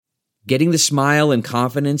Getting the smile and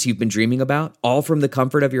confidence you've been dreaming about, all from the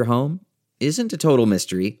comfort of your home, isn't a total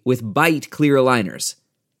mystery with Byte clear aligners.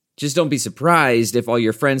 Just don't be surprised if all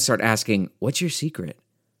your friends start asking, "What's your secret?"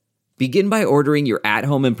 Begin by ordering your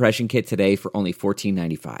at-home impression kit today for only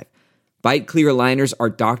 $14.95. Byte clear aligners are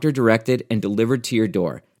doctor-directed and delivered to your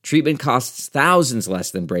door. Treatment costs thousands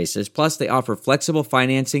less than braces, plus they offer flexible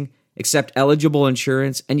financing, accept eligible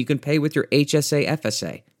insurance, and you can pay with your HSA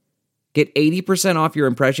FSA. Get 80% off your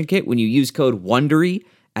impression kit when you use code WONDERY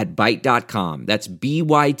at Byte.com. That's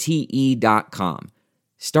BYTE.com.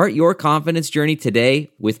 Start your confidence journey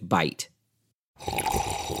today with Byte.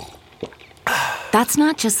 That's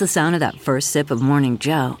not just the sound of that first sip of Morning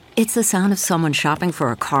Joe. It's the sound of someone shopping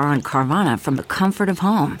for a car on Carvana from the comfort of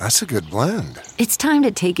home. That's a good blend. It's time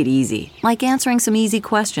to take it easy, like answering some easy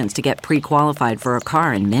questions to get pre-qualified for a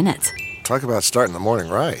car in minutes. Talk about starting the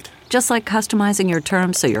morning right. Just like customizing your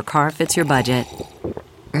terms so your car fits your budget.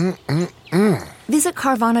 Visit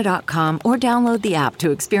Carvana.com or download the app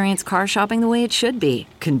to experience car shopping the way it should be.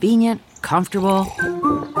 Convenient, comfortable.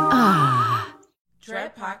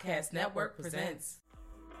 Dread Podcast Network presents.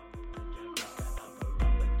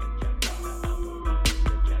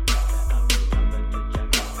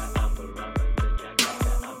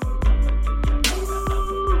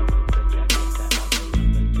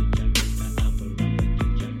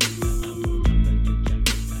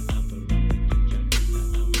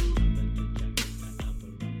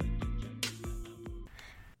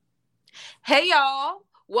 Hey y'all,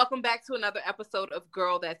 welcome back to another episode of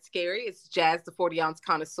Girl That's Scary. It's Jazz, the 40-ounce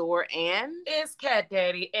connoisseur, and it's Cat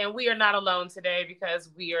Daddy, and we are not alone today because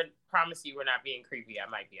we are, promise you we're not being creepy. I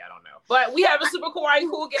might be, I don't know. But we have a super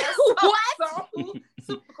cool guest. What?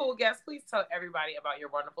 Super cool guest. Please tell everybody about your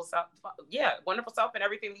wonderful self. Yeah, wonderful self and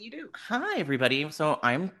everything that you do. Hi, everybody. So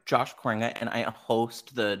I'm Josh Koringa, and I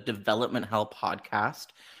host the Development Hell podcast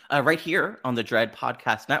right here on the Dread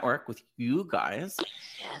Podcast Network with you guys.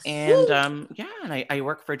 Yes. And and I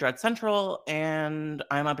work for Dread Central, and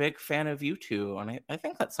I'm a big fan of you two, and I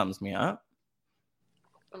think that sums me up.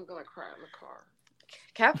 I'm gonna cry in the car.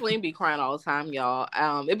 Kathleen be crying all the time, y'all.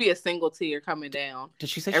 It'd be a single tear coming down. Did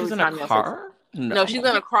she say she's in a car? No, she's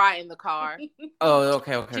gonna cry in the car. Oh,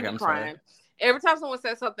 okay. I'm crying. Sorry. Every time someone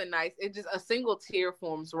says something nice, it just a single tear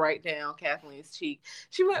forms right down Kathleen's cheek.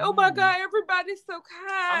 She's like, "Oh my God, everybody's so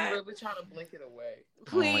kind." I'm really trying to blink it away.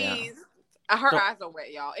 Please. Oh, yeah. Her eyes are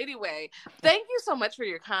wet, y'all. Anyway, thank you so much for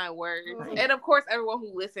your kind words. And of course, everyone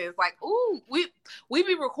who listens, like, ooh, we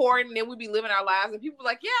be recording and we be living our lives, and people are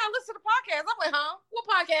like, yeah, I listen to podcasts. I'm like, huh? What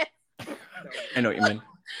podcast? I know what you mean.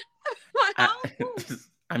 Like, huh?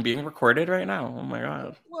 I'm being recorded right now. Oh my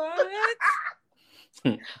God. What?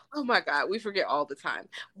 Oh my God, we forget all the time.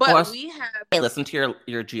 But I listened to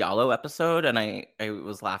your Giallo episode, and I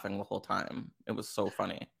was laughing the whole time. It was so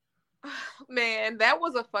funny. Man, that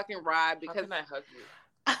was a fucking ride because I hug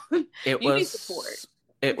you. It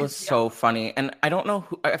was so funny, and I don't know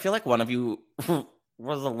who. I feel like one of you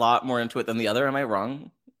was a lot more into it than the other. Am I wrong?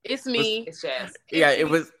 It's me. It's Jazz. It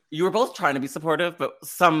was. You were both trying to be supportive, but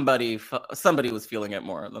somebody was feeling it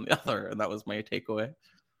more than the other, and that was my takeaway.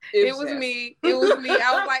 It was me. I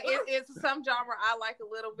was like, it's some genre I like a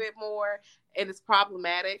little bit more, and it's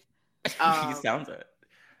problematic. He sounds it.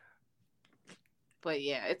 But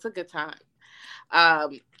yeah, it's a good time.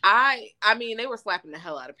 I mean, they were slapping the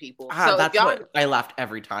hell out of people. So that's what I laughed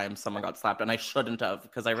every time someone got slapped, and I shouldn't have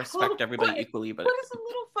because I respect everybody equally. But it's a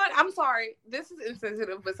little fun. I'm sorry, this is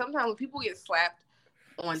insensitive, but sometimes when people get slapped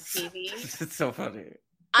on TV, it's so funny.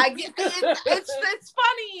 I get it's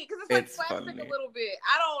funny because it's like slapstick a little bit.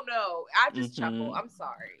 I don't know. I just chuckle. I'm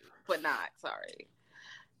sorry, but not sorry.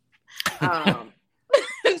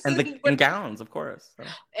 And gowns, of course. So.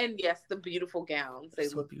 And yes, the beautiful gowns. They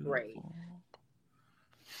look great.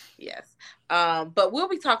 Yes. But we'll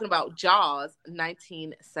be talking about Jaws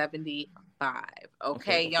 1975.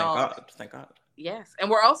 Okay, y'all. Thank God. Yes. And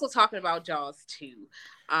we're also talking about Jaws 2,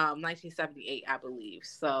 1978, I believe.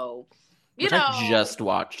 So, I just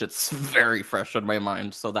watched. It's very fresh in my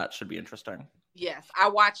mind, so that should be interesting. Yes, I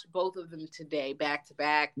watched both of them today, back to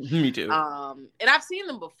back. Me too. And I've seen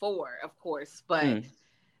them before, of course, but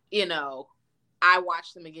I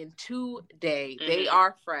watched them again today. Mm-hmm. They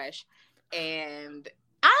are fresh, and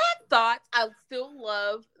I thought I still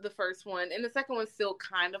love the first one, and the second one's still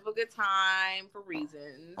kind of a good time for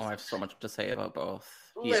reasons. Oh, I have so much to say about both.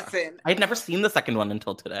 Listen, I'd never seen the second one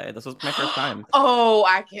until today. This was my first time. Oh,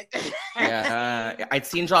 I can. Yeah, I'd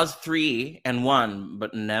seen Jaws 3 and 1,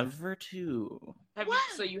 but never 2.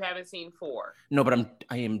 So you haven't seen 4? No, but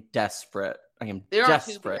I am desperate. There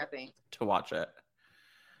desperate are 2, I think, to watch it.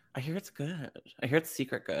 I hear it's good. I hear it's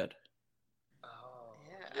secret good.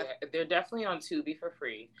 Yeah, They're definitely on Tubi for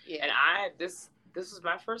free. Yeah. And this was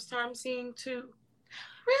my first time seeing 2.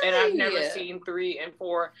 Really? And I've never seen 3 and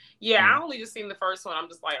 4. Yeah, I only just seen the first one. I'm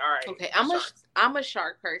just like, all right. Okay, I'm a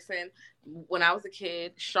shark person. When I was a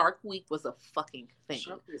kid, Shark Week was a fucking thing.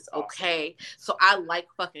 Shark Week is awesome. Okay, so I like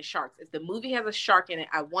fucking sharks. If the movie has a shark in it,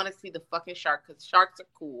 I want to see the fucking shark because sharks are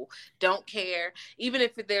cool. Don't care, even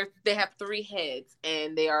if they have 3 heads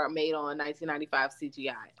and they are made on 1995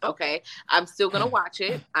 CGI. Okay, I'm still gonna watch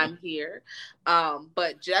it. I'm here,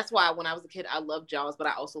 but that's why when I was a kid, I loved Jaws, but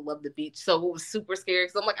I also loved the beach. So it was super scary.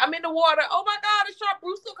 So I'm like, I'm in the water. Oh my god, a shark!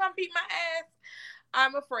 Bruce will come beat my ass.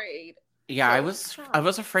 I'm afraid. Yeah, so, I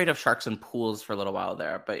was afraid of sharks in pools for a little while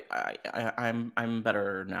there, but I'm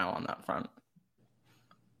better now on that front.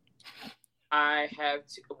 I have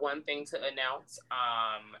one thing to announce.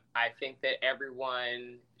 I think that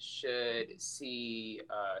everyone should see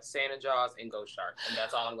Santa Jaws and Ghost Shark, and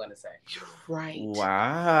that's all I'm going to say. Right.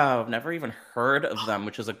 Wow, I've never even heard of them,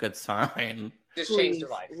 which is a good sign. Just changed your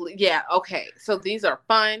life. Yeah. Okay. So these are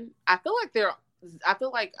fun. I feel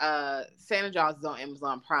like Santa Jaws is on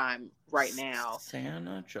Amazon Prime right now.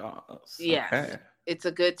 Santa Jaws. Yeah. Okay. It's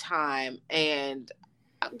a good time. And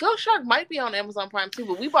Ghost Shark might be on Amazon Prime too,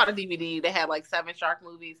 but we bought a DVD that had like 7 shark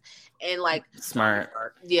movies and like smart.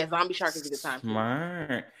 Zombie Shark is a good time.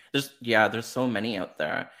 Smart. There's so many out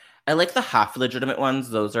there. I like the half legitimate ones.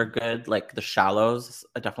 Those are good. Like The Shallows.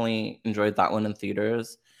 I definitely enjoyed that one in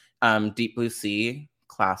theaters. Deep Blue Sea,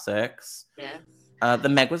 classics. Yes. The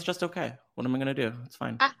Meg was just okay. What am I gonna do? It's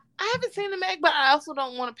fine. I haven't seen the Meg, but I also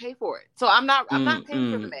don't want to pay for it. So I'm not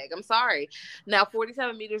paying for the Meg. I'm sorry. Now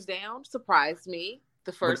 47 Meters Down surprised me.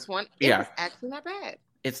 The first one. It was actually not bad.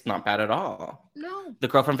 It's not bad at all. No. The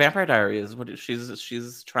girl from Vampire Diaries,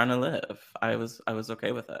 she's trying to live. I was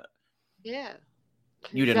okay with it. Yeah.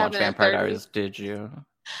 You didn't watch Vampire Diaries, did you?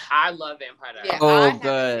 I love Vampire Diaries. Yeah, oh,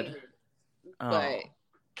 good. But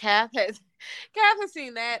Kath has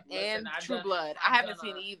seen that. Listen, and True Blood. I haven't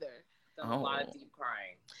seen either. A lot of deep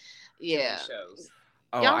crying. Yeah. Shows.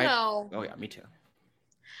 Y'all know. Oh yeah, me too.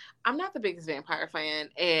 I'm not the biggest vampire fan,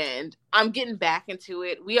 and I'm getting back into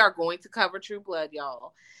it. We are going to cover True Blood,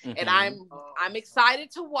 y'all, and I'm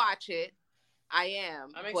excited to watch it. I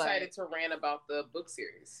am. I'm excited to rant about the book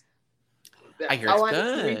series. I hear it's good.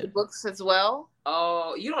 I need to read the books as well.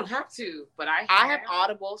 Oh, you don't have to, but I have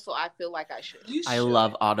Audible, so I feel like I should. I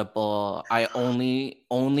love Audible. I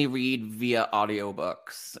only read via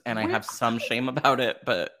audiobooks, and I have some shame about it,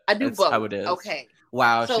 but I do both. How it is. Okay.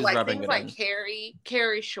 Wow, so she's like rubbing things it like in.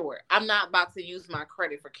 Carrie Short. I'm not about to use my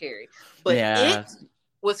credit for Carrie, but it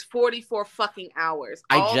was 44 fucking hours.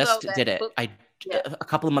 I just did it. A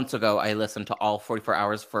couple of months ago, I listened to all 44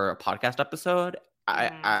 hours for a podcast episode.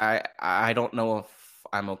 I don't know if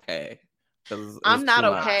I'm okay. I'm not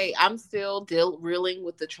okay. I'm still reeling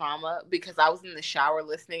with the trauma because I was in the shower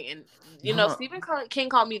listening, and you know, Stephen King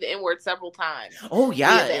called me the N-word several times. Oh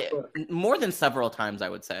yeah, more than several times, I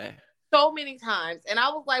would say. So many times, and I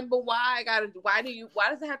was like, "But why why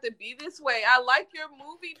does it have to be this way? I like your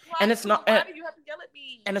movie plot, and it's not. Why do you have to yell at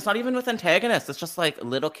me?" And it's not even with antagonists. It's just like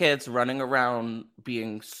little kids running around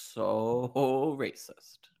being so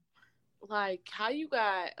racist. Like, how you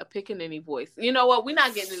got a pickaninny voice? You know what? We're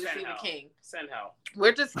not getting into Stephen King. Send help.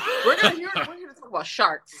 We're gonna talk about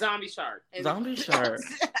sharks. Zombie shark. Zombie shark.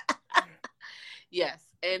 Yes,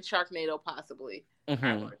 and Sharknado possibly.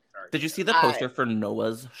 Mm-hmm. Did you see the poster for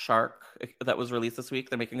Noah's Shark that was released this week?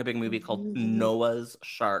 They're making a big movie called Noah's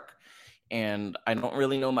Shark, and I don't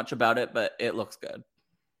really know much about it, but it looks good.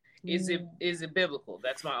 Is it biblical?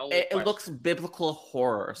 That's my only question. It looks biblical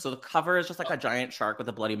horror. So the cover is just like a giant shark with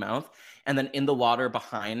a bloody mouth, and then in the water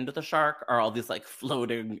behind the shark are all these like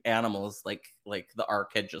floating animals, like the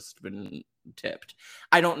ark had just been tipped.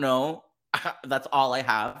 I don't know. That's all I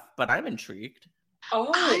have, but I'm intrigued.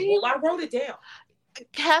 Oh, I wrote it down.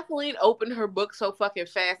 Kathleen opened her book so fucking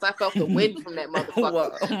fast. I felt the wind from that motherfucker.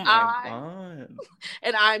 Well, oh my God.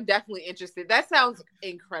 And I'm definitely interested. That sounds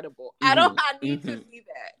incredible. I need to see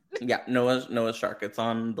that. Yeah, Noah's Shark. It's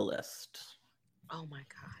on the list. Oh my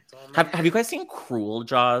God. Have you guys seen Cruel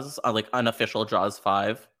Jaws? Like unofficial Jaws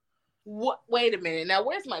 5? What? Wait a minute. Now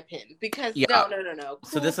where's my pen? Because no.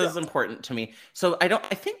 So this is important to me. So I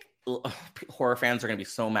think horror fans are going to be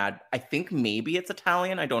so mad. I think maybe it's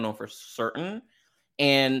Italian. I don't know for certain.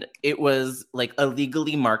 And it was like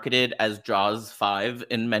illegally marketed as Jaws 5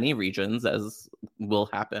 in many regions, as will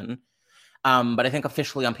happen. But I think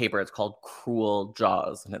officially on paper it's called Cruel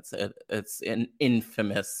Jaws, and it's an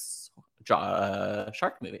infamous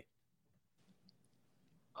shark movie.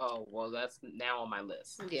 Oh well, that's now on my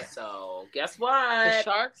list. Yeah. So guess what? The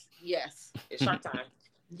sharks? Yes. It's shark time.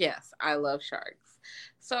 Yes, I love sharks.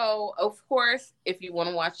 So, of course, if you want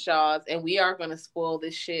to watch Jaws, and we are going to spoil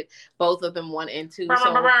this shit, both of them 1 and 2. So,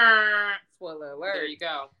 spoiler alert. There you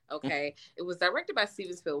go. Okay. It was directed by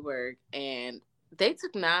Steven Spielberg, and they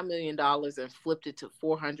took $9 million and flipped it to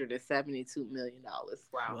 $472 million.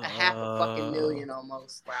 Wow. A half a fucking million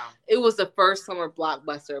almost. Wow. It was the first summer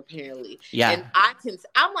blockbuster, apparently. Yeah. And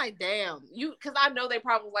I'm like, damn, because I know they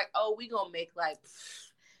probably like, oh, we gonna make like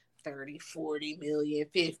 30, 40 million,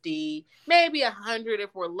 50, maybe 100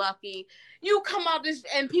 if we're lucky. You come out this,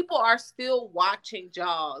 and people are still watching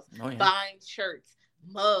Jaws, buying shirts,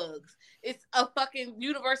 mugs. It's a fucking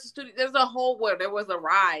Universal Studio. There's a whole where there was a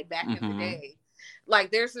ride back in the day.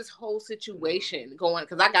 Like, there's this whole situation going,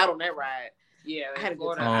 because I got on that ride. Yeah, I had a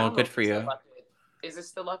good Oh, time. good for you. Is it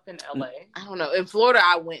still up in LA? I don't know. In Florida,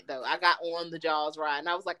 I went, though. I got on the Jaws ride, and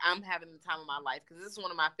I was like, I'm having the time of my life, because this is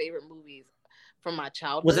one of my favorite movies from my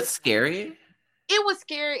childhood. Was it scary? It was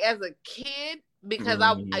scary as a kid, because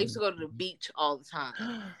I used to go to the beach all the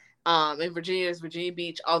time. In Virginia, it's Virginia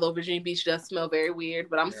Beach, although Virginia Beach does smell very weird,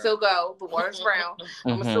 but I'm still go. The water's brown.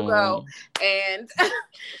 I'm gonna still go. And,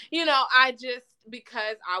 I just,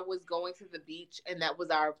 because I was going to the beach and that was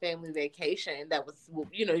our family vacation, that was,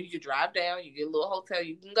 you could drive down, you get a little hotel,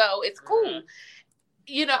 you can go. It's cool.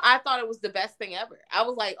 I thought it was the best thing ever. I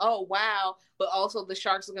was like, oh, wow. But also the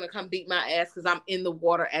sharks are going to come beat my ass because I'm in the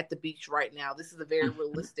water at the beach right now. This is a very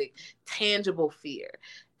realistic, tangible fear.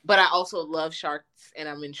 But I also love sharks and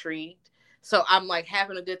I'm intrigued. So I'm like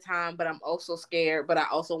having a good time, but I'm also scared, but I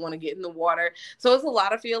also want to get in the water. So it's a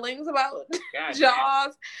lot of feelings about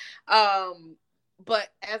Jaws. But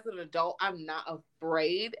as an adult, I'm not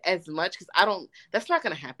afraid as much because that's not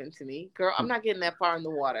going to happen to me. Girl, I'm not getting that far in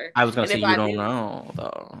the water. I was going to say, you don't know,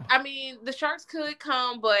 though. I mean, the sharks could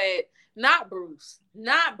come, but not Bruce.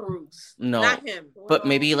 Not Bruce. No. Not him. But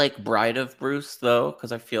maybe like Bride of Bruce, though,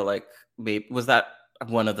 because I feel like maybe, was that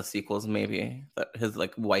one of the sequels, maybe, that his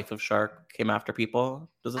like wife of shark came after people?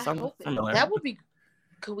 Does it sound familiar? That would be,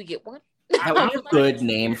 could we get one? That would be a good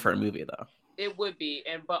name for a movie, though. It would be,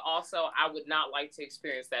 but also I would not like to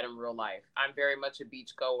experience that in real life. I'm very much a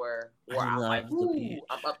beach goer where I'm like,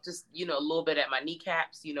 I'm up just a little bit at my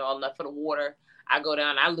kneecaps, enough for the water. I go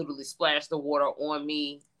down, I literally splash the water on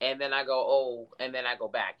me, and then I go, and then I go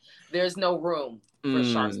back. There's no room for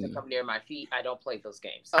sharks to come near my feet. I don't play those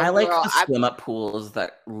games. I like the swim up pools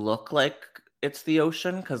that look like it's the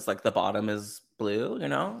ocean because like the bottom is blue.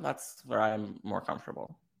 That's where I'm more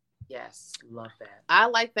comfortable. Yes, love that. I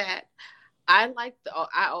like that.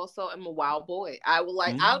 I also am a wild boy. I will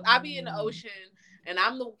like I'll be in the ocean and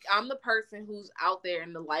I'm the person who's out there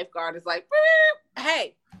and the lifeguard is like,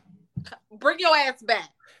 hey, bring your ass back.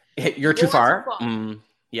 You're too far.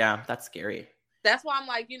 Yeah, that's scary. That's why I'm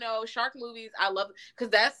like, shark movies, I love it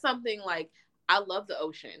because that's something like I love the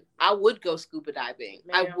ocean. I would go scuba diving.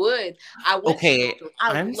 I would. Okay,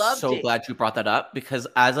 I'm so glad you brought that up because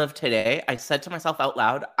as of today, I said to myself out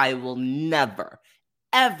loud, I will never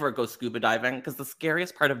ever go scuba diving because the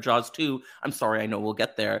scariest part of Jaws 2, I'm sorry, I know we'll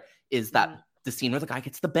get there, is that the scene where the guy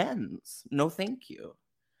gets the bends. No, thank you.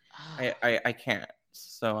 I can't.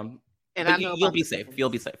 So you'll be safe. You'll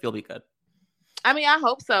be safe. You'll be good. I mean, I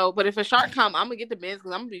hope so. But if a shark come, I'm gonna get the bends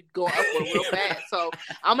because I'm gonna be going upward real fast. So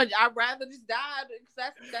I'd rather just die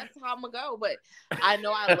because that's how I'm gonna go. But I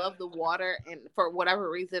know I love the water, and for whatever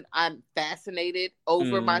reason, I'm fascinated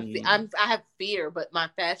over my. I have fear, but my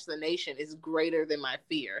fascination is greater than my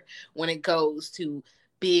fear when it goes to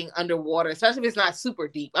being underwater, especially if it's not super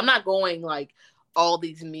deep. I'm not going like all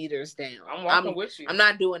these meters down. I'm walking with you. I'm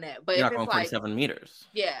not doing that. But you're if not it's going like 47 meters.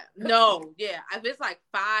 Yeah. No. Yeah. If it's like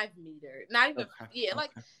 5 meters, not even. Okay. Yeah.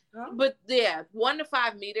 Like, but yeah, 1 to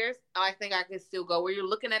 5 meters. I think I can still go where you're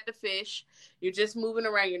looking at the fish. You're just moving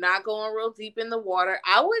around. You're not going real deep in the water.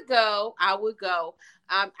 I would go. I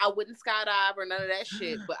wouldn't skydive or none of that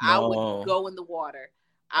shit. But I would go in the water.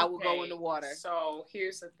 I will go in the water. So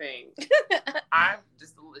here's the thing. I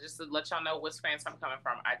just to let y'all know what stance I'm coming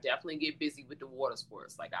from. I definitely get busy with the water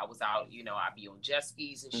sports. Like I was out, I'd be on jet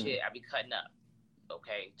skis and shit. I'd be cutting up.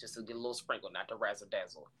 Okay, just to get a little sprinkle, not to razzle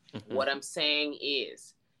dazzle. What I'm saying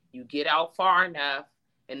is, you get out far enough,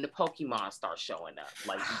 and the Pokemon start showing up.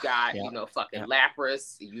 Like you got, fucking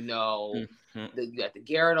Lapras. You got the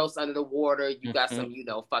Gyarados under the water. You got some,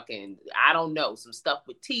 fucking I don't know, some stuff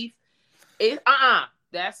with teeth.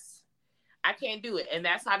 I can't do it. And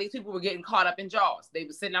that's how these people were getting caught up in Jaws. They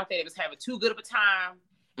were sitting out there, they was having too good of a time,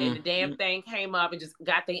 and the damn thing came up and just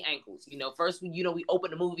got their ankles. First, we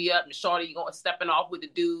opened the movie up, and shorty going stepping off with the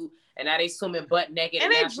dude, and now they swimming butt naked.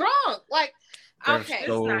 And they drunk. Like, okay.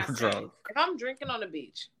 So drunk. If I'm drinking on the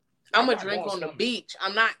beach, I'm going to drink on the beach.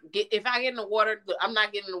 If I get in the water, I'm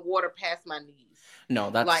not getting in the water past my knees. No,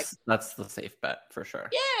 that's the safe bet for sure.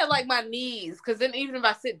 Yeah, like my knees. Because then even if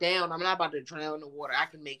I sit down, I'm not about to drown in the water. I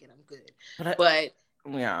can make it. I'm good. But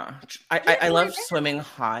yeah, I love swimming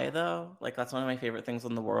high though. Like that's one of my favorite things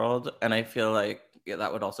in the world, and I feel like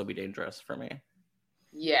that would also be dangerous for me.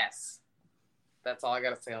 Yes, that's all I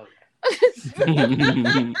gotta say on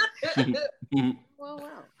that. Well,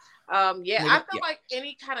 wow. Yeah, I feel like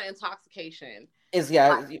any kind of intoxication is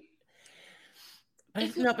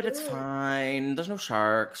but it's fine. There's no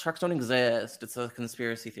sharks. Sharks don't exist. It's a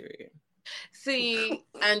conspiracy theory. See,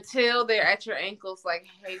 until they're at your ankles, like,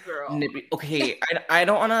 hey, girl. Okay, I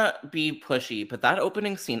don't want to be pushy, but that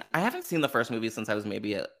opening scene, I haven't seen the first movie since I was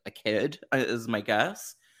maybe a kid, is my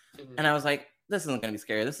guess. Mm-hmm. And I was like, this isn't going to be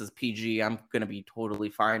scary. This is PG. I'm going to be totally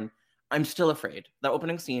fine. I'm still afraid. The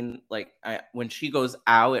opening scene, like, when she goes,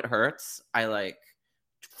 ow, it hurts, I like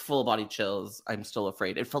full body chills. I'm still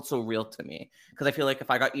afraid. It felt so real to me. Because I feel like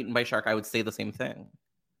if I got eaten by a shark, I would say the same thing.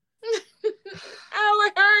 How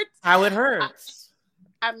it hurts. How it hurts.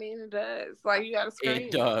 I mean, it does. Like, you gotta scream.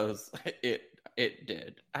 It does. It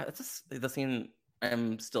did. It's just the scene.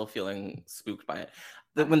 I'm still feeling spooked by it.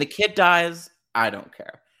 When the kid dies, I don't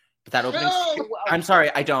care. But that opening. I'm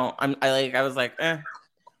sorry. I don't. I was like, eh.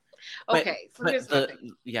 Okay. So here's the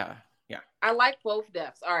thing. Yeah. I like both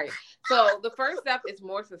deaths. All right. So the first death is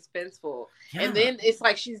more suspenseful. Yeah. And then it's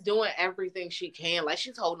like she's doing everything she can. Like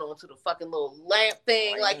she's holding on to the fucking little lamp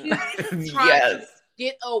thing. Like she's trying to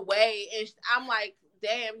get away. And I'm like,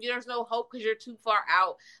 damn, there's no hope because you're too far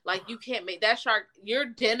out. Like you can't make that shark your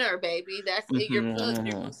dinner, baby. That's it. You're cooked.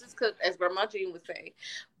 Your goose is cooked, as Grandma Jean would say.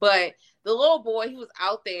 But the little boy, he was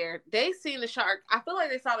out there. They seen the shark. I feel like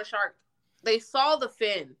they saw the shark. They saw the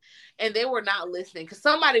fin and they were not listening because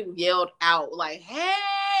somebody yelled out like,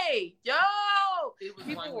 hey, yo,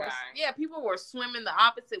 people were swimming the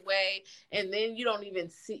opposite way. And then you don't even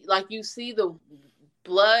see, like you see the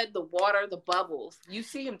blood, the water, the bubbles. You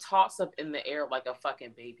see him toss up in the air like a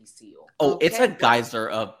fucking baby seal. Oh, okay. It's a geyser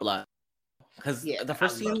of blood. Because the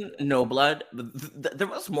first scene, no blood. There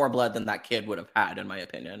was more blood than that kid would have had, in my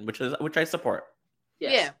opinion, which I support.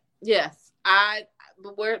 Yes. Yeah. Yes.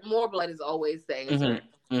 Where more blood is always the answer.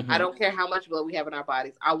 Mm-hmm. I don't care how much blood we have in our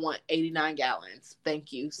bodies. I want 89 gallons.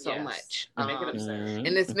 Thank you so much.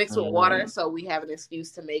 And it's mixed with water, so we have an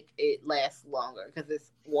excuse to make it last longer because it's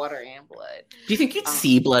water and blood. Do you think you'd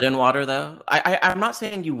see blood in water though? I'm not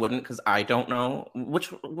saying you wouldn't because I don't know.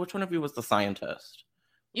 Which one of you was the scientist?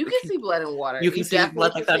 You can see blood in water. You can see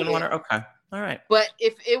blood like that in water? Okay. All right. But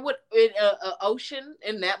if it would in an ocean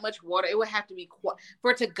in that much water, it would have to be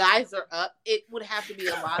for it to geyser up. It would have to be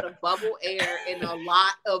a lot of bubble air and a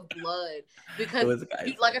lot of blood because,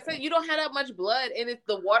 like I said, you don't have that much blood, and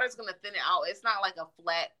the water's gonna thin it out. It's not like a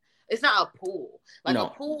flat. It's not a pool. Like a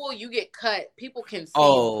pool, you get cut. People can see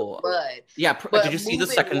the blood. Yeah. Did you see the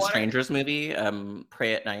second Strangers movie,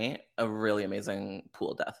 Pray at Night? A really amazing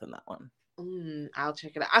pool death in that one. I'll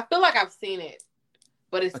check it out. I feel like I've seen it,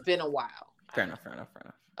 but it's been a while. Fair enough.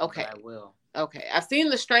 Okay. I will. Okay. I've seen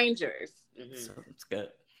The Strangers. Mm-hmm. So it's good.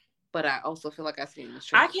 But I also feel like I've seen The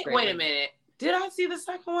Strangers. I can't wait a minute. Did I see the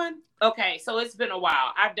second one? Okay, so it's been a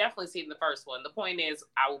while. I've definitely seen the first one. The point is,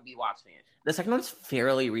 I will be watching it. The second one's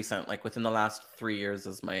fairly recent, like within the last 3 years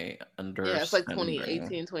is my understanding. Yeah, it's like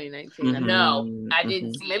 2018, 2019. Mm-hmm. No, I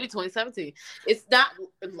didn't see maybe 2017. It's not,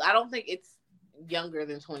 I don't think it's younger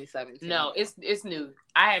than 2017. No, it's new.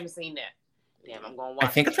 I haven't seen that. Damn, I'm going to watch I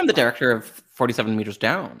think it's from the director of 47 Meters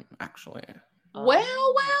Down, actually.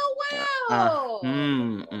 Well.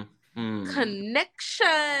 Connection.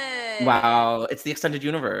 Wow, it's the extended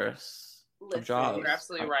universe. Listen, you're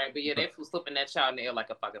absolutely right. But yeah, they was flipping that child in the air like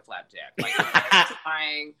a fucking flapjack. Like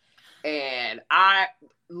flying. And I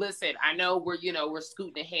know we're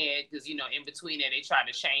scooting ahead because, in between it, they tried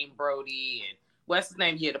to shame Brody and what's his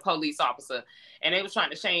name? Yeah, the police officer. And they was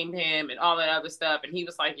trying to shame him and all that other stuff. And he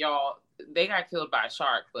was like, y'all, they got killed by a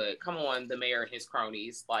shark, but come on, the mayor and his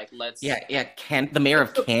cronies. Like, let's... Yeah. The mayor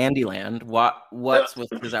of Candyland. What's with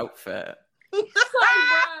his outfit? He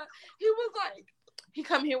was like, he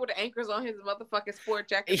come here with the anchors on his motherfucking sport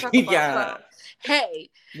jacket. Yeah. Hey,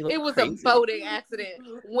 it was crazy. A boating accident.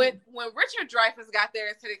 When Richard Dreyfuss got there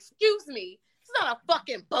and said, excuse me, it's not a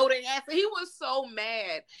fucking boating accident. He was so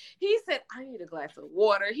mad. He said, I need a glass of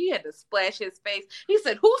water. He had to splash his face. He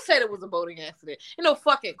said, who said it was a boating accident?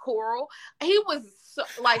 Fucking Coral. He was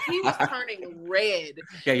he was turning red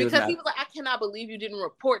because he was like, I cannot believe you didn't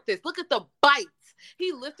report this. Look at the bites.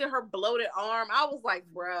 He lifted her bloated arm. I was like,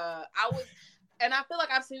 bruh. And I feel like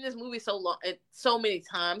I've seen this movie so many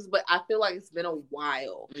times, but I feel like it's been a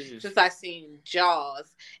while since I've seen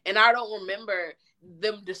Jaws. And I don't remember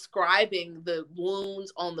them describing the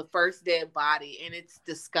wounds on the first dead body, and it's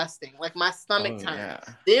disgusting. Like my stomach turned. Yeah.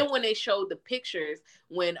 Then when they showed the pictures,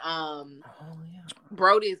 when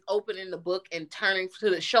Brody is opening the book and turning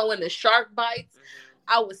to showing the shark bites,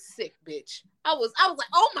 I was sick, bitch. I was like,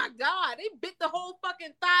 oh my God, they bit the whole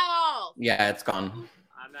fucking thigh off. Yeah, it's gone.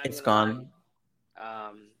 It's gone.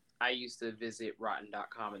 I used to visit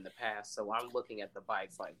rotten.com in the past, so I'm looking at the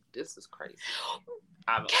bites like, this is crazy.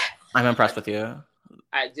 I'm impressed with you.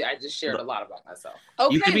 I just shared a lot about myself.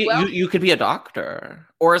 Okay, you could be a doctor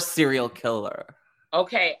or a serial killer.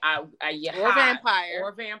 Okay, or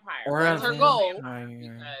vampire. That's her goal.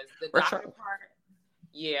 Because the doctor part,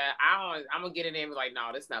 yeah, I'm gonna get in there and be like, no,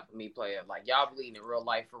 that's not for me, player. Like, y'all bleeding in real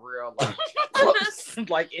life for real, like,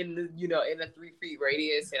 like in the in a 3 feet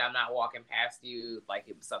radius, and I'm not walking past you like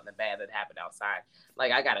it was something bad that happened outside.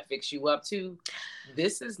 Like, I gotta fix you up too.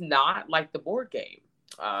 This is not like the board game.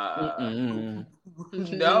 No,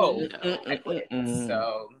 I quit.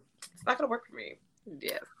 So it's not gonna work for me.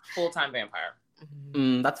 Yes, full-time vampire.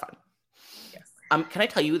 That's fine. Yes. Can I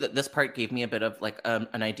tell you that this part gave me a bit of like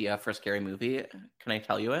an idea for a scary movie? Can I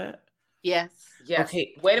tell you it? Yes.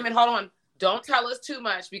 Okay. Wait a minute. Hold on. Don't tell us too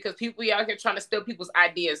much because people out here trying to steal people's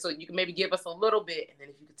ideas. So you can maybe give us a little bit, and then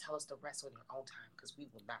if you could tell us the rest on your own time, because we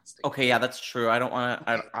will not steal. Okay, yeah, that's true. I don't want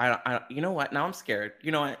to. I you know what? Now I'm scared.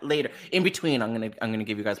 You know what? Later, in between, I'm gonna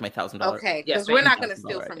give you guys my $1,000. Okay, because we're not gonna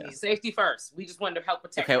steal from you. Safety first. We just wanted to help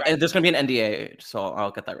protect. Okay, and there's gonna be an NDA, so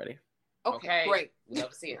I'll get that ready. Okay, great.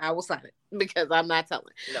 Love to see it. I will sign it because I'm not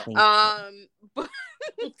telling. No. But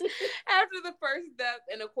after the first death,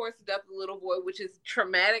 and of course the death of the little boy, which is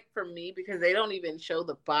traumatic for me because they don't even show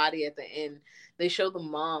the body at the end. They show the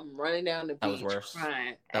mom running down the beach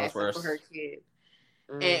crying, asking for her kid.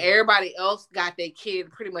 And everybody else got their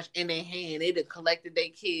kid pretty much in their hand. They done collected their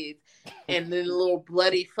kids, and then the little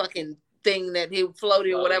bloody fucking thing that he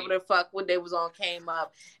floated or whatever the fuck when they was on came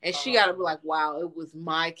up, and she gotta be like, wow, it was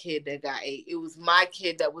my kid that got ate. It was my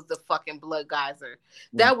kid that was the fucking blood geyser.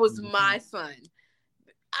 That was my son.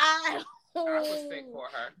 I was sick for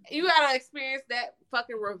her. You gotta experience that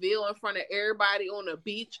fucking reveal in front of everybody on the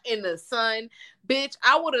beach in the sun, bitch.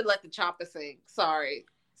 I would have let the chopper sing. Sorry,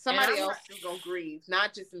 somebody else is gonna grieve,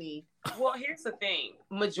 not just me. Well, here's the thing: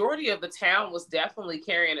 majority of the town was definitely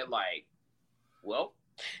carrying it like, well.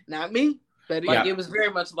 Not me. But like it was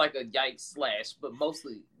very much like a yikes slash, but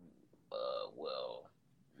mostly, well,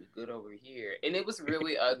 we're good over here. And it was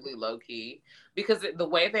really ugly, low key, because the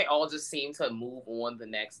way they all just seemed to move on the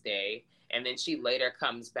next day. And then she later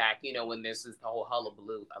comes back, when there's this whole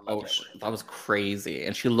hullabaloo. I love that was crazy.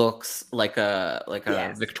 And she looks like a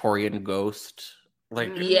Victorian ghost.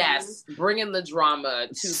 Like yes, bringing the drama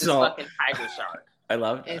to this fucking tiger shark. I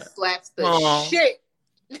love it. And slaps the shit.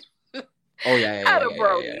 Oh yeah.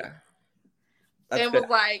 And was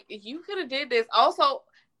like, you could have did this. Also, all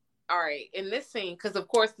right, in this scene, because of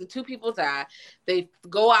course the two people die. They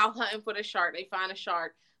go out hunting for the shark. They find a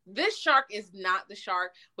shark. This shark is not the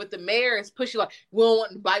shark, but the mayor is pushing like, we don't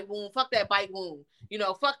want the bite wound. Fuck that bite wound.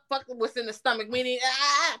 Fuck what's in the stomach. Meaning,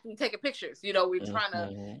 we taking pictures. We're trying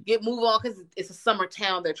to move on because it's a summer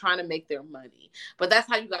town. They're trying to make their money. But that's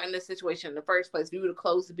how you got in this situation in the first place. If you would have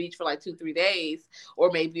closed the beach for like 2-3 days, or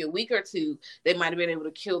maybe a week or two, they might have been able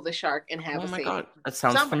to kill the shark and have a scene. Oh my God, that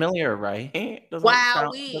sounds familiar, right? Doesn't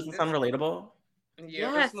sound relatable?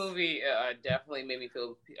 Yeah, this movie definitely made me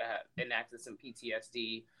feel enacted some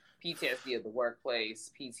PTSD of the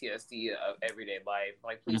workplace, PTSD of everyday life.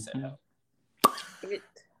 Like, please send help.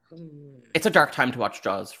 It's a dark time to watch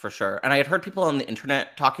Jaws for sure. And I had heard people on the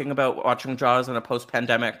internet talking about watching Jaws in a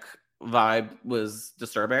post-pandemic vibe was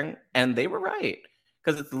disturbing, and they were right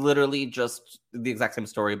because it's literally just the exact same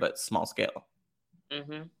story but small scale.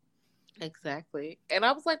 Exactly. And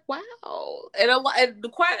I was like, wow.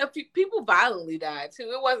 And quite a few people violently died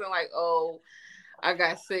too. It wasn't like, oh, I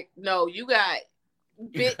got sick. No, you got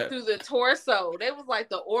bit through the torso. They was like,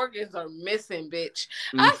 the organs are missing, bitch.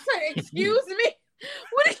 I said, excuse me?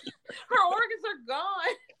 Her organs are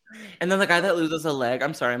gone. And then the guy that loses a leg,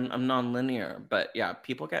 I'm sorry, I'm non-linear, but yeah,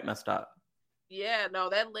 people get messed up. Yeah, no,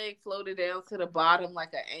 that leg floated down to the bottom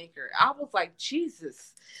like an anchor. I was like,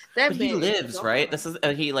 Jesus. That man he lives, right? This is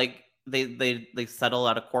he like they settle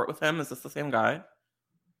out of court with him. Is this the same guy?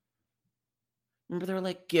 Remember, they're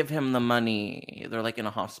like, give him the money. They're like in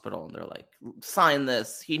a hospital, and they're like, sign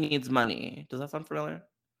this. He needs money. Does that sound familiar?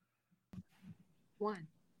 One.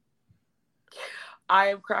 I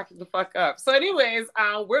am cracking the fuck up. So, anyways,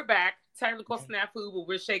 we're back. Technical snafu, but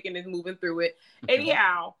we're shaking and moving through it.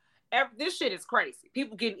 Anyhow, This shit is crazy.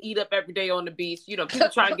 People getting eat up every day on the beach. You know, people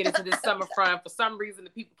trying to get into this summer fun. For some reason, the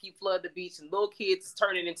people keep flooding the beach, and little kids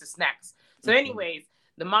turning into snacks. So, anyways,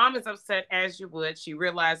 the mom is upset as you would. She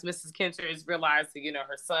realized Mrs. Kinter is realizing, you know,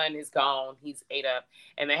 her son is gone. He's ate up,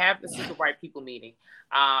 and they have the super white people meeting.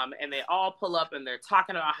 And they all pull up, and they're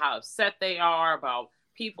talking about how upset they are about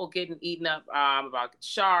people getting eaten up, about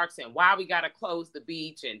sharks, and why we gotta close the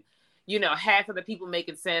beach, and you know, half of the people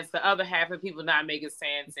making sense, the other half of the people not making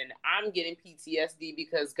sense. And I'm getting PTSD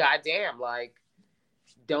because goddamn, like,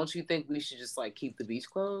 don't you think we should just like keep the beach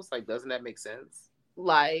closed? Like, doesn't that make sense?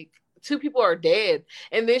 Like, 2 people are dead.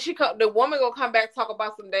 And then the woman gonna come back talk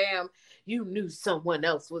about some damn, you knew someone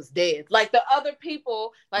else was dead. Like the other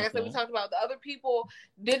people, like I said, we talked about the other people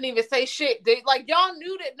didn't even say shit. They like, y'all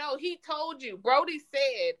knew that. No, he told you. Brody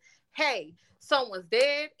said, hey, someone's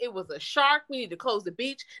dead. It was a shark. We need to close the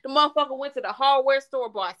beach. The motherfucker went to the hardware store,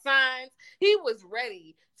 bought signs. He was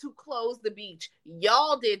ready to close the beach.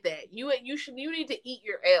 Y'all did that. You need to eat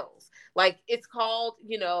your L's. Like, it's called,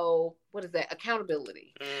 you know, what is that?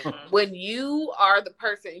 Accountability. Mm-hmm. When you are the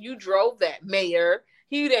person, you drove that mayor,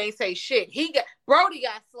 he didn't say shit. Brody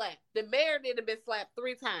got slapped. The mayor did have been slapped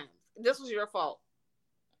 3 times. This was your fault.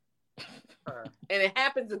 And it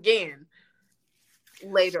happens again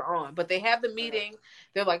later on, but they have the meeting.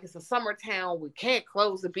 They're like, it's a summer town, we can't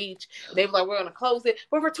close the beach. They were like, we're gonna close it,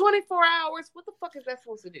 but for 24 hours, what the fuck is that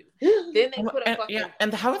supposed to do? Then they put a fucking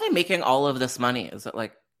and how are they making all of this money? Is it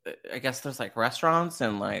like, I guess there's like restaurants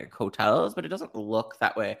and like hotels, but it doesn't look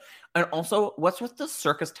that way. And also, what's with the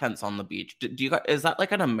circus tents on the beach? Do you guys, is that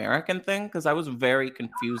like an American thing? Because I was very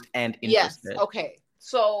confused and interested. Yes. Okay,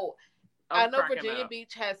 so I know Virginia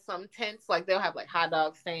Beach has some tents, like they'll have like hot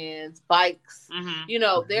dog stands, bikes. Mm-hmm. You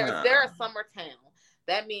know, they're a summer town.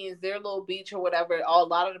 That means their little beach or whatever. A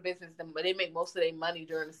lot of the business, but they make most of their money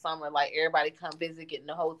during the summer. Like everybody come visit, get in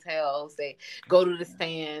the hotels. They go to the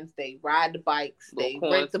stands. They ride the bikes. They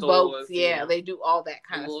rent the boats. Yeah, they do all that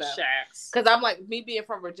kind of stuff. Shacks. Because I'm like, me being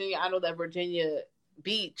from Virginia, I know that Virginia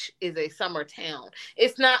Beach is a summer town.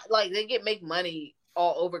 It's not like they make money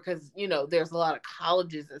all over because, you know, there's a lot of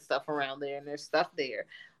colleges and stuff around there, and there's stuff there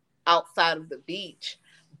outside of the beach.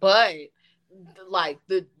 But like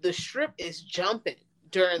the strip is jumping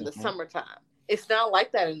during the summertime. It's not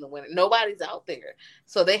like that in the winter. Nobody's out there,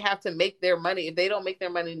 so they have to make their money. If they don't make their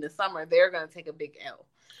money in the summer, they're gonna take a big L.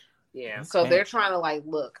 Yeah. Okay. So they're trying to like,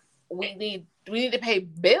 look, we need to pay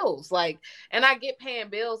bills. Like, and I get paying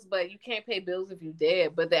bills, but you can't pay bills if you're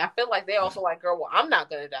dead. But I feel like they also like, girl, well, I'm not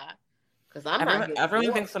gonna die.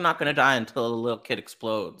 Everyone thinks they're not going to die until a little kid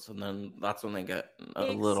explodes, and then that's when they get a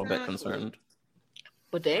little bit concerned.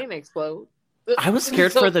 But they didn't explode. I was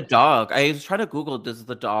scared for the dog. I was trying to Google, does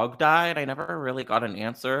the dog die? And I never really got an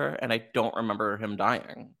answer, and I don't remember him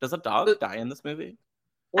dying. Does a dog die in this movie?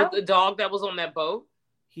 Or the dog that was on that boat?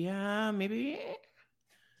 Yeah, maybe.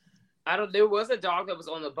 There was a dog that was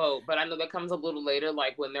on the boat, but I know that comes a little later,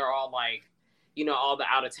 like when they're all like, you know, all the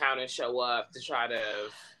out-of-towners show up to try to...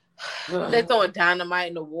 They're throwing dynamite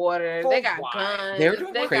in the water. They got guns. They're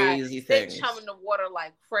doing crazy things. They're chumming the water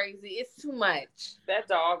like crazy. It's too much. That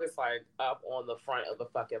dog is like up on the front of the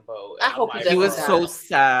fucking boat. I hope he was so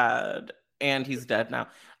sad, and he's dead now.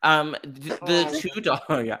 The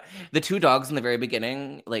two dogs in the very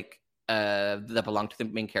beginning, like that belonged to the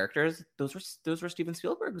main characters. Those were Steven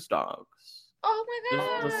Spielberg's dogs. Oh my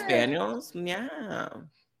god, the spaniels. Yeah.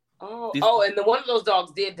 And one of those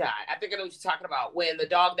dogs did die. I think I know what you're talking about. When the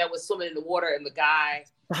dog that was swimming in the water and the guy.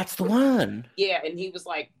 That's the one. Yeah, and he was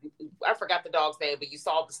like, I forgot the dog's name, but you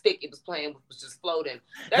saw the stick it was playing was just floating.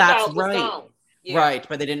 That's dog right. Was gone. Yeah. Right,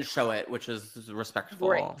 but they didn't show it, which is respectful.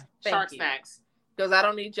 Great. Shark snacks. Because I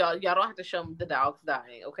don't need y'all. Y'all don't have to show me the dogs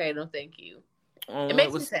dying. Okay, no, thank you.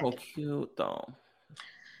 It was so cute, though.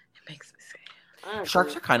 It makes me sad.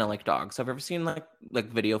 Sharks are kind of like dogs. I've ever seen like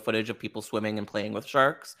video footage of people swimming and playing with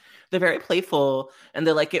sharks. They're very playful, and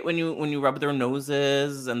they like it when you rub their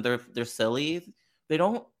noses, and they're silly. They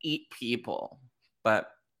don't eat people, but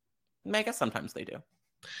I guess sometimes they do.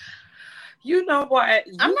 You know what?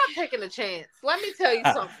 I'm not taking a chance. Let me tell you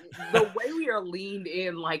something. The way we are leaned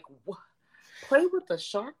in, like, play with the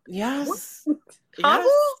shark. Yes.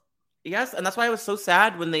 Yes, and that's why I was so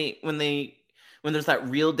sad when there's that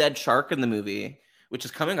real dead shark in the movie, which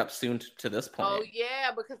is coming up soon to this point. Oh yeah,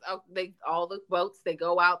 because all the boats, they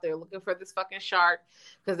go out there looking for this fucking shark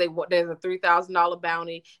because there's a $3,000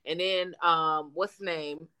 bounty, and then what's his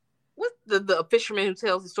name? What's the fisherman who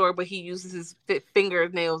tells the story, but he uses his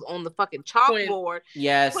fingernails on the fucking chalkboard.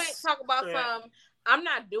 Yes. Quint talk about some I'm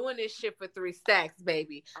not doing this shit for 3 stacks,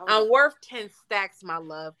 baby. I'm worth 10 stacks, my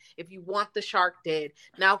love, if you want the shark dead.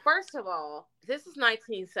 Now, first of all, this is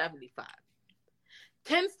 1975.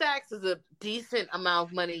 10 stacks is a decent amount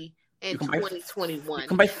of money in 2021. You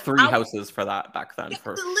can buy 3 houses for that back then.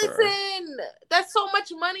 Listen, that's so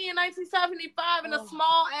much money in 1975 in a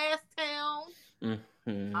small ass town.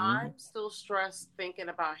 Mm-hmm. I'm still stressed thinking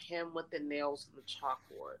about him with the nails of the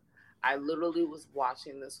chalkboard. I literally was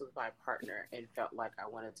watching this with my partner and felt like I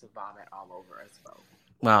wanted to vomit all over us both.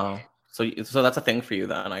 Wow. So that's a thing for you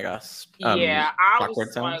then, I guess. Yeah, I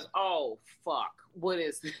was like, oh, fuck. What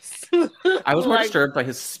is this? I was more disturbed by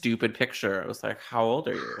his stupid picture. I was like, how old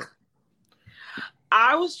are you?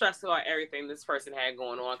 I was stressed about everything this person had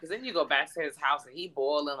going on, because then you go back to his house and he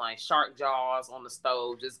boiling like shark jaws on the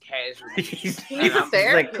stove just casually. He's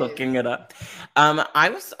like cooking it up. I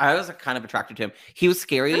was kind of attracted to him. He was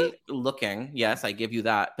scary looking, yes, I give you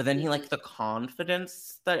that. But then he the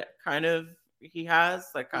confidence that kind of he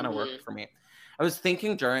has, that kind of worked for me. I was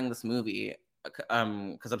thinking during this movie,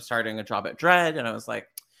 because I'm starting a job at Dread, and I was like,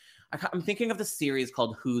 I'm thinking of the series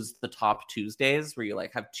called Who's the Top Tuesdays, where you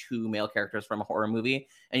have 2 male characters from a horror movie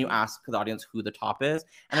and you ask the audience who the top is.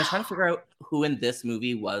 And I was trying to figure out who in this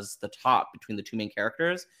movie was the top between the 2 main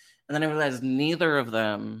characters. And then I realized neither of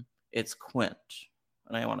them, it's Quint.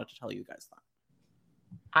 And I wanted to tell you guys that.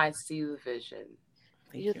 I see the vision.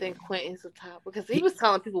 You think Quint is the top? Because he was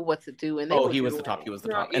telling people what to do, and he was the top. He was the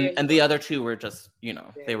top, and the other 2 were just, they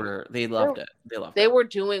loved it. They were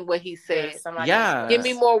doing what he said. Yeah, give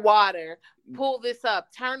me more water. Pull this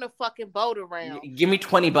up. Turn the fucking boat around. Give me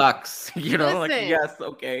 $20. Listen, yes,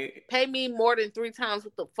 okay. Pay me more than 3 times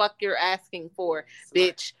what the fuck you're asking for,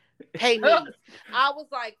 bitch. Pay me. I was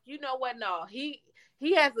like, you know what? No, He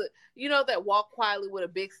has that walk quietly with a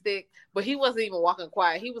big stick, but he wasn't even walking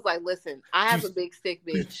quiet. He was like, listen, I have a big stick,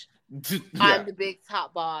 bitch. Yeah. I'm the big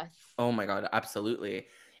top boss. Oh my God, absolutely.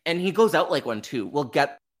 And he goes out like one too. The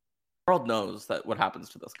world knows that what happens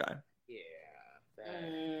to this guy.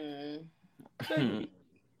 Yeah.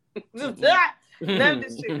 None of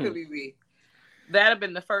this shit could be me. That'd have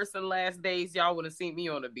been the first and last days y'all would have seen me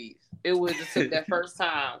on the beach. It would just took that first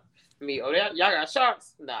time. Me, y'all got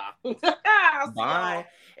sharks? Nah. Bye.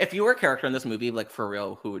 If you were a character in this movie, for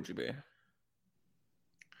real, who would you be?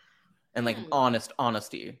 And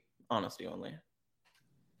honesty only.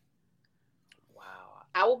 Wow.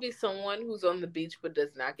 I will be someone who's on the beach but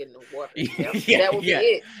does not get in the water. Yeah, that would be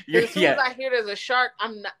it. As soon as I hear there's a shark,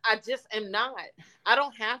 I just am not. I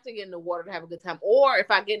don't have to get in the water to have a good time. Or if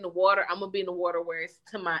I get in the water, I'm gonna be in the water where it's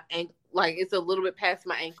to my ankle, it's a little bit past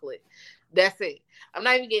my anklet. That's it. I'm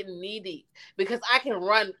not even getting knee deep because I can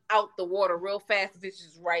run out the water real fast if it's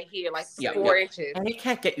just right here, 4 inches. And it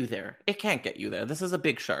can't get you there. This is a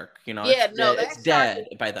big shark, it's dead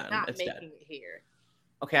by then. Not it's making dead. It here.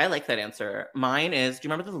 Okay, I like that answer. Mine is, do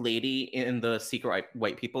you remember the lady in the secret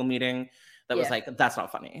white people meeting that was like, that's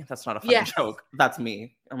not funny. That's not a funny joke. That's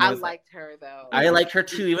me. I liked her, though. I liked her,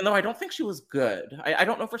 too, even though I don't think she was good. I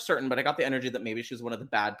don't know for certain, but I got the energy that maybe she was one of the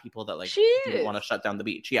bad people that, didn't want to shut down the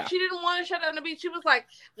beach. Yeah. She didn't want to shut down the beach. She was like,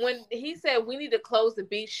 when he said, we need to close the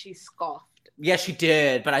beach, she scoffed. Yeah, she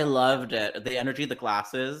did, but I loved it. The energy, the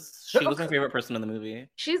glasses. She was my favorite person in the movie.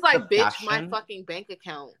 She's like, bitch, my fucking bank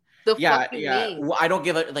account. Well, I don't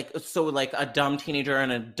give a a dumb teenager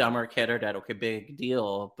and a dumber kid are dead. Okay, big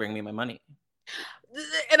deal. Bring me my money.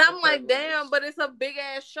 And I'm like, damn, but it's a big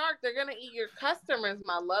ass shark. They're gonna eat your customers,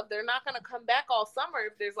 my love. They're not gonna come back all summer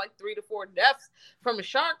if there's 3 to 4 deaths from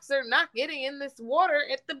sharks. They're not getting in this water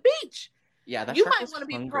at the beach. Yeah, you might want to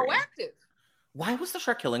be proactive. Why was the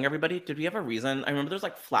shark killing everybody? Did we have a reason? I remember there's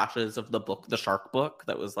flashes of the book, the shark book,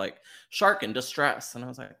 that was shark in distress, and I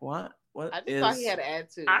was like, what? I just thought he had an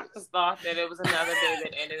attitude. I just thought that it was another day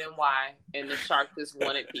that ended in Y, and the shark just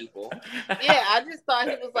wanted people. Yeah, I just thought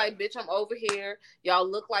he was like, bitch, I'm over here. Y'all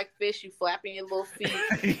look like fish. You flapping your little feet.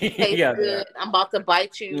 Taste good. I'm about to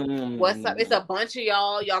bite you. What's up? It's a bunch of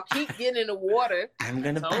y'all. Y'all keep getting in the water. I'm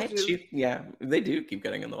going to bite you. Yeah, they do keep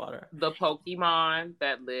getting in the water. The Pokemon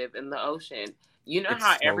that live in the ocean. You know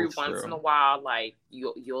how every once in a while,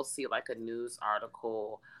 you'll see a news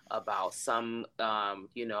article about some,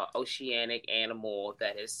 oceanic animal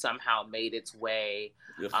that has somehow made its way,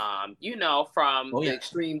 from the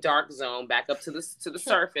extreme dark zone back up to the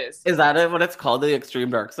surface. Is that what it's called? The extreme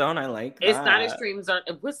dark zone? I like that. It's not extreme zone.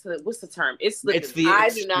 What's the term? It's the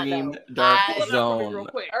extreme dark zone. Real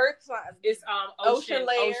quick. Earth. It's ocean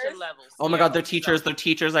layers. Ocean levels. Oh my God, they're teachers. They're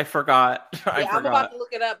teachers. I forgot. I'm about to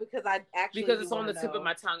look it up because it's on the tip of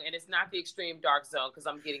my tongue, and it's not the extreme dark zone because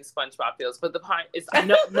I'm getting SpongeBob feels. But the point is,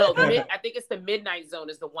 no, No, I think it's the Midnight Zone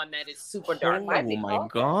is the one that is super dark. Oh my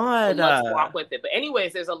God. Let's walk with it. But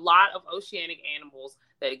anyways, there's a lot of oceanic animals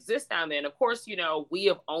that exist down there. And of course, you know, we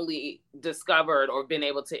have only discovered or been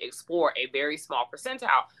able to explore a very small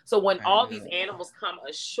percentile. So when all these animals come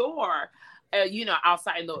ashore, you know,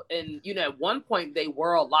 outside and you know, at one point they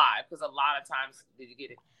were alive because a lot of times, did you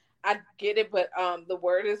get it? I get it, but the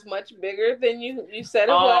word is much bigger than you said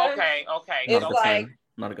it was. Okay. It's like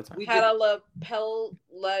not a good time.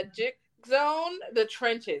 Pelagic zone, the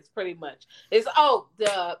trenches, pretty much. It's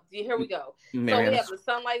here we go. So we have the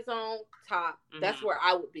sunlight zone top. That's where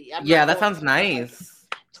I would be. That sounds nice.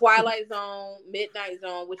 Twilight zone, midnight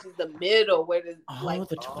zone, which is the middle where the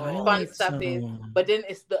fun stuff is. But then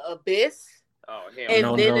it's the abyss. Oh,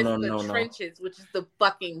 hell and then it's the trenches, which is the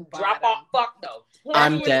fucking drop off. Fuck no.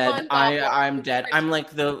 I'm dead. I'm dead. I'm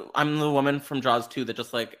the woman from Jaws 2 that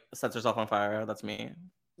just like sets herself on fire. That's me.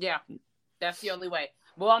 Yeah, that's the only way.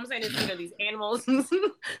 But what I'm saying is, you know, these animals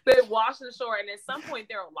they wash the shore, and at some point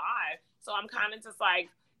they're alive. So I'm kind of just like,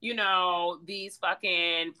 you know, these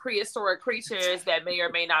fucking prehistoric creatures that may or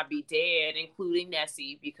may not be dead, including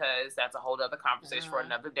Nessie, because that's a whole other conversation for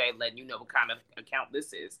another day, letting you know what kind of account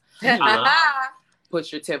this is.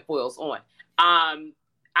 Put your tinfoils on.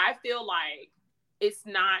 I feel like it's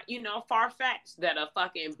not, you know, far-fetched that a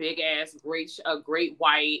fucking big-ass great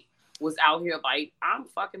white was out here like, I'm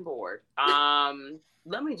fucking bored.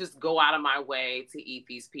 Let me just go out of my way to eat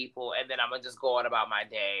these people, and then I'm going to just go on about my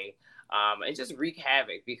day. And just wreak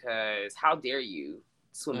havoc, because how dare you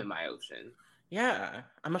swim in my ocean? Yeah,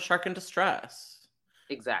 I'm a shark in distress.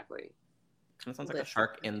 Exactly. It sounds like a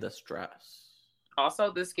shark in distress.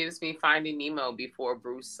 Also, this gives me Finding Nemo before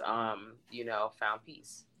Bruce, you know, found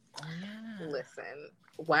peace. Oh, yeah. Listen.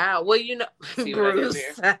 Wow. Well, you know,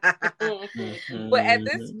 Bruce. But at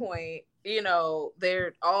this point, you know,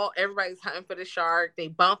 everybody's hunting for the shark. They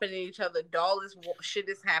bumping into each other. All this shit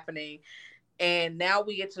is happening. And now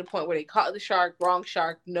we get to the point where they caught the shark, wrong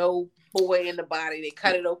shark, no boy in the body. They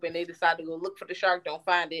cut it open. They decide to go look for the shark, don't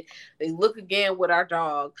find it. They look again with our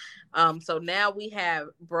dog. So now we have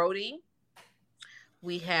Brody.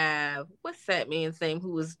 We have, what's that man's name?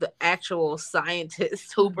 Who was the actual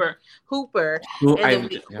scientist? Hooper. Who's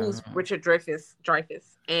Richard Dreyfuss.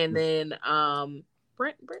 And then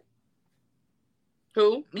Brent.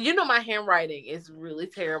 Who? You know my handwriting is really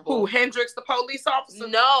terrible. Who? Hendrix, the police officer?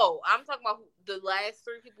 No, I'm talking about the last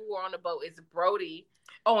three people who are on the boat. Is Brody.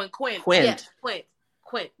 Oh, and Quint. Yes,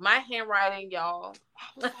 Quint. My handwriting, y'all.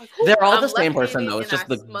 They're all the same person, though. It's just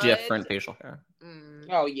the different facial hair.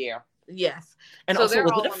 Oh, yeah. Yes. And so also,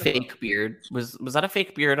 was it a fake beard? Was that a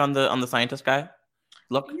fake beard on the scientist guy?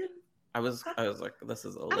 Look, I was like, this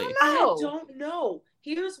is a lace. I don't know.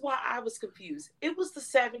 Here's why I was confused. It was the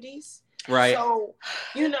 70s. Right. So,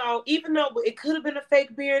 you know, even though it could have been a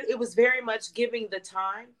fake beard, it was very much giving the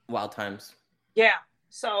time. Wild times. Yeah.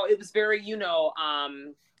 So it was very, you know,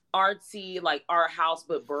 artsy, like art house,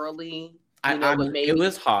 but burly. It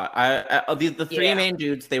was hot. The three main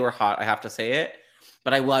dudes, they were hot. I have to say it,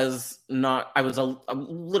 but I was a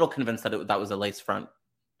little convinced that that was a lace front,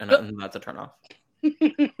 and that's a turnoff.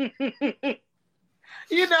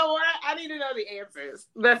 You know what? I need to know the answers.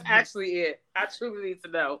 That's actually it. I truly need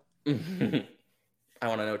to know. I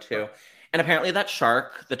want to know too. And apparently that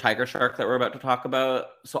shark, the tiger shark that we're about to talk about,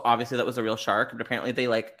 so obviously that was a real shark, but apparently they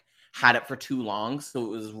like had it for too long, so it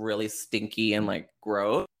was really stinky and like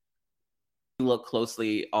gross. You look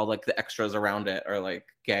closely, all like the extras around it are like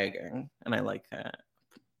gagging, and I like that.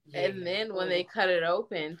 And then when they cut it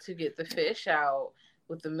open to get the fish out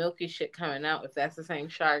with the milky shit coming out, if that's the same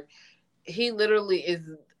shark, he literally is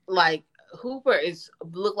like, Hooper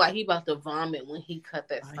looked like he about to vomit when he cut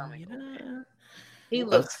that stomach open. He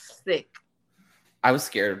looks sick. I was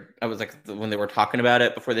scared. I was like, when they were talking about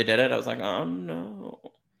it before they did it, I was like, oh no.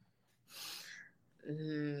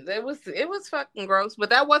 It was fucking gross,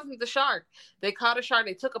 but that wasn't the shark. They caught a shark.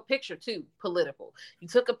 They took a picture too. Political. You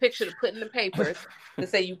took a picture to put in the papers to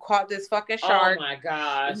say you caught this fucking shark. Oh my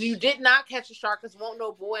gosh! You did not catch a shark because won't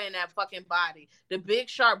no boy in that fucking body. The big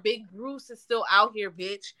shark, Big Bruce, is still out here,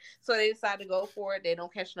 bitch. So they decide to go for it. They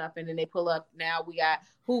don't catch nothing, and they pull up. Now we got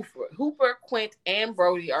Hooper, Quint, and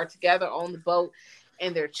Brody are together on the boat,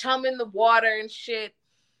 and they're chumming the water and shit.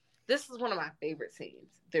 This is one of my favorite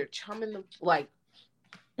scenes. They're chumming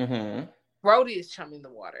Brody is chumming the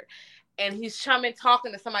water, and he's chumming,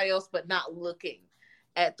 talking to somebody else, but not looking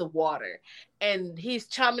at the water. And he's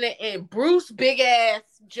chumming it, and Bruce, big ass,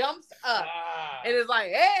 jumps up and is like,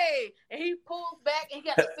 "Hey!" And he pulls back, and he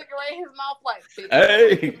got the cigarette in his mouth, like,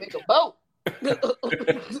 "Hey, make a boat."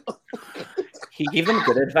 He gave them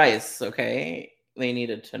good advice. Okay, they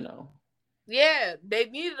needed to know. Yeah, they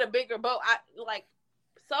needed a bigger boat. I like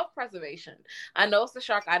self-preservation. I know it's a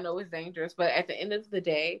shark. I know it's dangerous, but at the end of the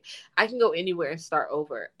day, I can go anywhere and start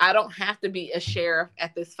over. I don't have to be a sheriff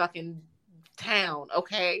at this fucking town,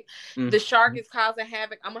 okay? The shark is causing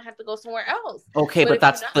havoc. I'm gonna have to go somewhere else. Okay, but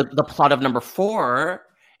that's the plot of number 4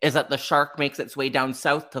 is that the shark makes its way down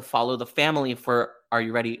south to follow the family for, are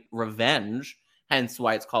you ready, revenge, hence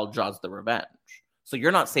why it's called Jaws the Revenge. So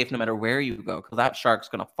you're not safe no matter where you go, because that shark's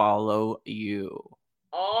gonna follow you.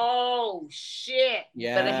 Oh shit!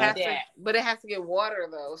 Yeah, but it has to get water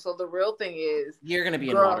though. So the real thing is, you're gonna be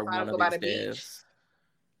in water one of these days.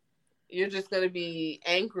 Beach, you're just gonna be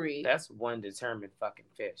angry. That's one determined fucking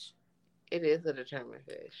fish. It is a determined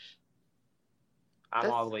fish.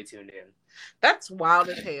 I'm all the way tuned in. That's wild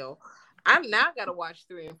as hell. I'm now gotta watch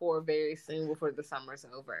 3 and 4 very soon before the summer's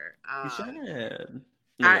over. You should.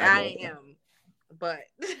 I am, but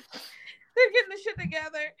they're getting the shit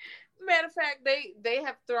together. Matter of fact, they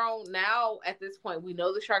have thrown, now at this point, we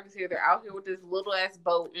know the shark is here. They're out here with this little ass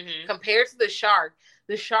boat. Compared to the shark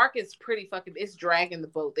is pretty fucking, it's dragging the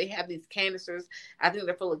boat. They have these canisters. I think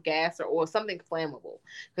they're full of gas or oil, something flammable,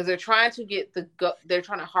 because they're trying to get they're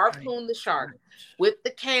trying to harpoon the shark with the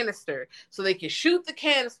canister so they can shoot the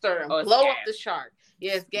canister and blow up the shark.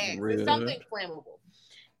 Yeah, it's gas. It's something flammable.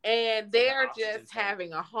 And they're just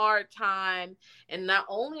having a hard time. And not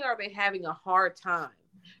only are they having a hard time,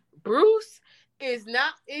 Bruce is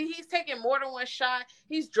not, he's taking more than one shot.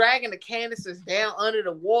 He's dragging the canisters down under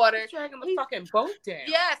the water. He's dragging the fucking boat down.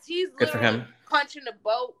 Yes, he's literally punching the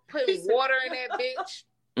boat, putting water in that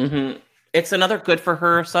bitch. It's another good for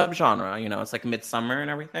her subgenre. You know, it's like Midsummer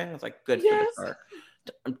and everything. It's like good for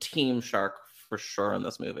the shark. Team Shark for sure in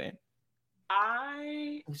this movie.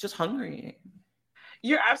 He's just hungry.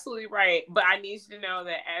 You're absolutely right. But I need you to know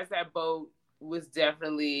that as that boat was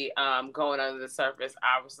definitely going under the surface,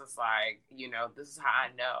 I was just like, you know, this is how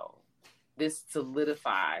I know. This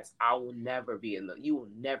solidifies. You will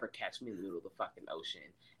never catch me in the middle of the fucking ocean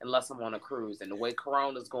unless I'm on a cruise. And the way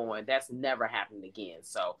Corona's going, that's never happening again.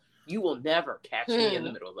 So you will never catch me in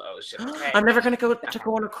the middle of the ocean. Okay? I'm never going to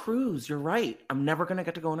go on a cruise. You're right. I'm never going to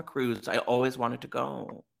get to go on a cruise. I always wanted to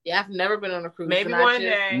go. Yeah, I've never been on a cruise. Maybe one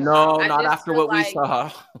day. No, not after what we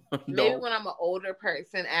saw. Maybe when I'm an older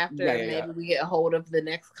person, after maybe we get a hold of the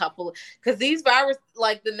next couple. Because these viruses,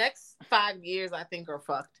 like the next 5 years, I think are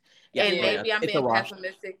fucked. Maybe I'm being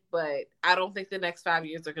pessimistic, but I don't think the next 5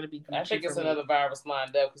 years are going to be good. I think it's another virus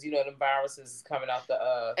lined up because you know them viruses is coming out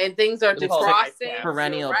the and things are defrosting.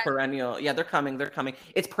 Perennial. Yeah, they're coming.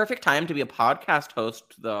 It's perfect time to be a podcast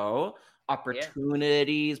host, though.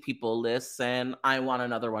 Opportunities, people listen. I want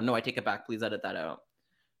another one. No, I take it back. Please edit that out.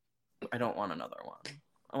 I don't want another one.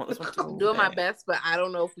 I want this one. I'm doing my best, but I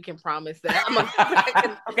don't know if we can promise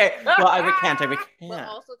that. Okay, well, I can't. But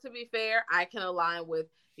also, to be fair, I can align with,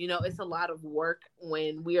 you know, it's a lot of work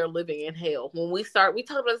when we are living in hell. When we talked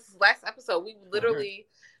about this last episode, we literally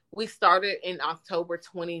we started in October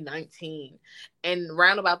 2019, and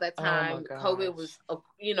around about that time, COVID was,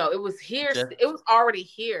 you know, it was here. It was already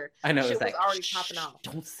here. I know. It was already popping off.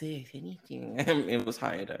 Don't say anything. It was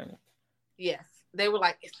hiding. Yes. They were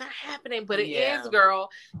like, it's not happening, but it is, girl.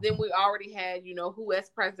 Then we already had, you know, who as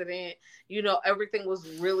president. You know, everything was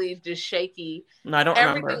really just shaky. No, I don't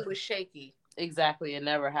remember. Everything was shaky. Exactly. It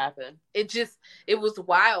never happened. It was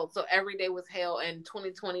wild. So every day was hell, and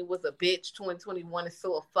 2020 was a bitch. 2021 is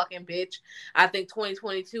still a fucking bitch. I think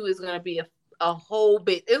 2022 is going to be a whole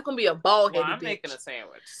bitch. It's going to be a bald-headed bitch. I'm making a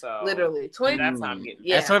sandwich, so. Literally. That's how I'm getting.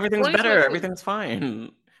 Yeah, so everything's better. Everything's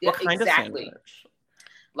fine. What kind of sandwich?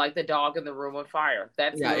 Like the dog in the room on fire.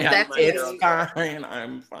 That's it's fine.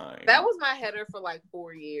 I'm fine. That was my header for like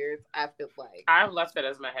 4 years. I feel like I've left it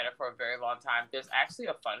as my header for a very long time. There's actually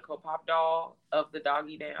a Funko Pop doll of the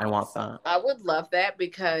doggy dance. I want that. I would love that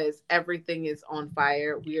because everything is on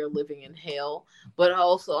fire. We are living in hell, but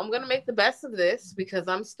also I'm gonna make the best of this because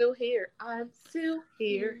I'm still here. I'm still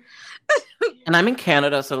here, and I'm in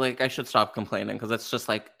Canada, so like I should stop complaining because it's just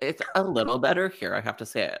like it's a little better here. I have to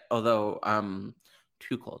say it, although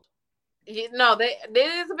too cold. No, it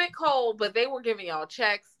is a bit cold, but they were giving y'all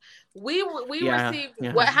checks. We received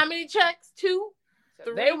what? How many checks? 2,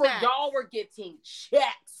 3. Y'all were getting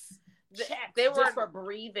checks. They were just for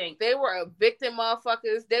breathing. They were evicting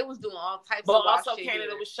motherfuckers. They was doing all types. But of also,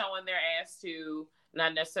 Canada was showing their ass to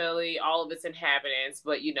not necessarily all of its inhabitants,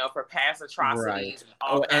 but you know, for past atrocities.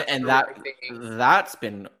 Right. And that's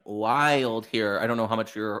been wild here. I don't know how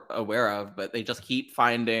much you're aware of, but they just keep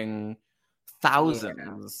finding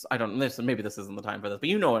thousands. I don't know. Maybe this isn't the time for this, but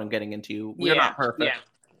you know what I'm getting into. We're not perfect.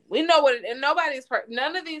 We know what, and nobody's perfect.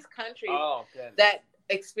 None of these countries that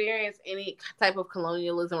experience any type of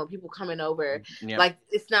colonialism or people coming over, like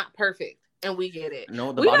it's not perfect, and we get it.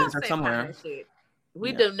 No, the bodies are somewhere.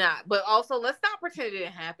 We do not. But also, let's not pretend it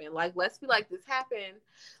didn't happen. Like, let's be like, this happened.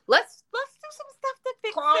 Let's do some stuff to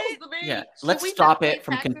fix it. The beach. Yeah, let's stop it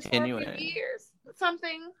from continuing. Years,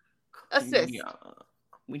 something assist. Yeah,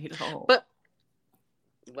 we need help. But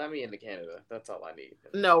let me into Canada. That's all I need.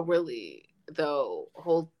 No, really. Though,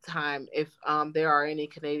 whole time, if there are any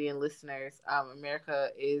Canadian listeners, America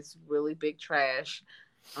is really big trash.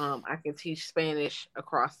 I can teach Spanish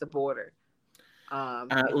across the border.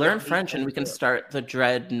 Learn French and we can start the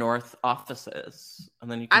Dread North offices,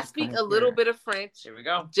 and then you can. I speak a little bit of French. Here we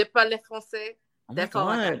go. Je parle français. That's all.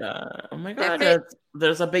 Oh my god!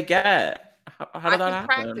 There's a baguette. How did that happen?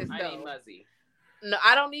 Practice, I need Muzzy. No,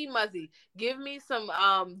 I don't need Muzzy. Give me some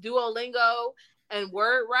Duolingo and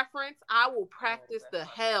word reference. I will practice the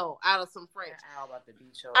hell out of some French. How about the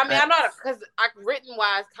beach? I mean, I'm not, because written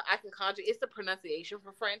wise, I can conjure. It's the pronunciation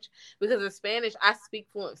for French, because in Spanish, I speak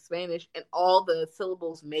fluent Spanish and all the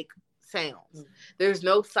syllables make sounds. There's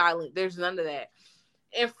no silent. There's none of that.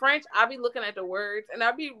 In French, I'll be looking at the words and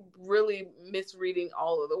I'll be really misreading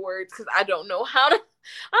all of the words because I don't know I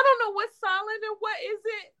don't know what's silent and what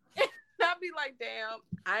isn't. I'll be like, damn,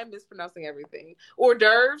 I'm mispronouncing everything. Hors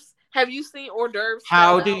d'oeuvres. Have you seen hors d'oeuvres?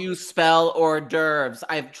 How do you spell hors d'oeuvres?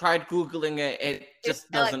 I've tried Googling it. It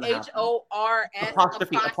just doesn't like happen. HORS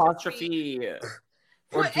apostrophe.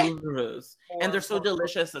 Hors d'oeuvres. And they're so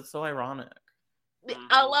delicious. It's so ironic.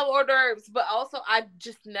 I love hors d'oeuvres, but also I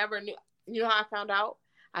just never knew. You know how I found out?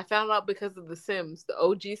 I found out because of the Sims, the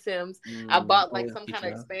OG Sims. I bought like some kind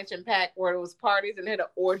of expansion pack where it was parties and had an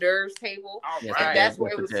hors d'oeuvres table. Right. And that's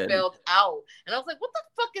where it was spelled out. And I was like, what the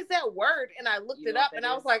fuck is that word? And I looked it up and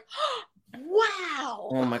I was like, wow.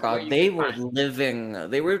 Oh my God. They were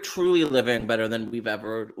truly living better than we've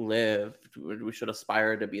ever lived. We should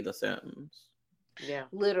aspire to be the Sims. Yeah.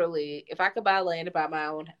 Literally, if I could buy land and buy my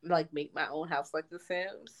own, like make my own house like the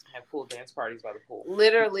Sims. Have pool dance parties by the pool.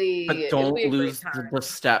 Literally. But don't lose the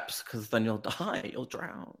steps, because then you'll die. You'll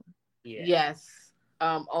drown. Yeah. Yes.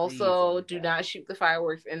 Also, do not shoot the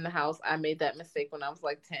fireworks in the house. I made that mistake when I was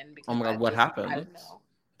like 10. Oh my God, what happened? I don't know.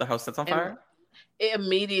 The house sets on fire? It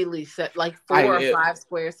immediately set like 4 or 5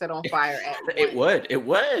 squares set on fire at once. It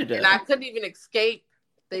would. And I couldn't even escape.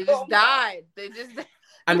 They just died. They just...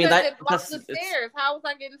 I mean, that blocked the stairs. How was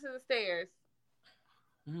I getting to the stairs?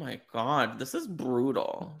 Oh my God, this is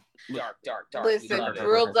brutal. Dark. Listen,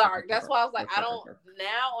 real dark. That's why I was like, I don't.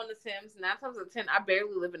 Now on the Sims, 9 times out of 10, I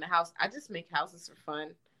barely live in a house. I just make houses for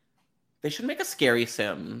fun. They should make a scary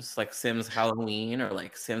Sims, like Sims Halloween or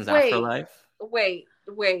like Sims Afterlife. Wait.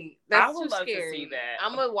 That's too scary. To see that.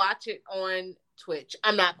 I'm gonna watch it on Twitch.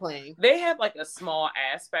 I'm not playing. They have like a small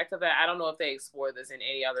aspect of that. I don't know if they explore this in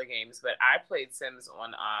any other games, but I played Sims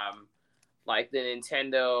on like the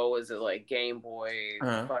Nintendo, was it like Game Boy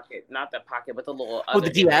Pocket, not the Pocket, but the little the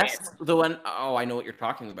DS, the one. Oh, I know what you're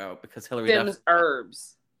talking about because Hillary Sims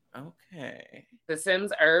Herbs. Okay. The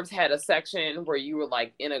Sims Herbs had a section where you were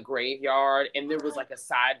like in a graveyard and there was like a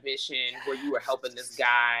side mission where you were helping this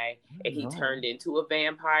guy and he turned into a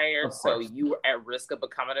vampire. So you were at risk of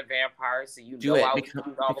becoming a vampire. So I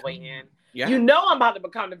was all the way in. Yeah. You know I'm about to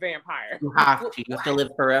become the vampire. You have to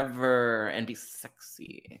live forever and be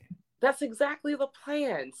sexy. That's exactly the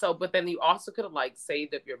plan. So, but then you also could have like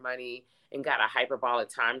saved up your money and got a hyperbolic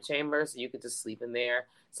time chamber so you could just sleep in there.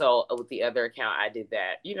 So with the other account, I did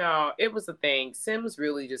that. You know, it was a thing. Sims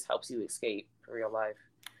really just helps you escape real life.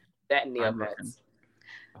 That and Neopets.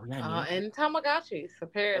 And Tamagotchis,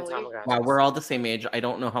 apparently. Wow, we're all the same age. I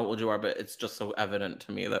don't know how old you are, but it's just so evident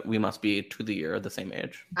to me that we must be to the year the same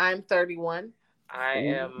age. I'm 31. I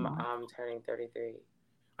am turning 33.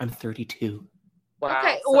 I'm 32. Wow.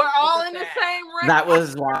 Okay, so we're all in the same range. That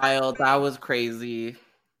was wild. That was crazy.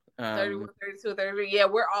 31, 32, 33. Yeah,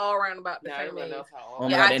 we're all around about the same age. Oh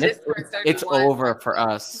my God, and it's over for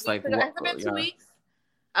us. Like, has it been 2 weeks?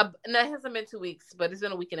 No, it hasn't been 2 weeks, but it's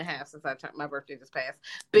been a week and a half since my birthday just passed.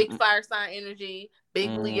 Big fire sign energy,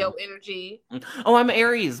 big Leo energy. Oh, I'm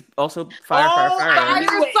Aries. Also fire. Fire. I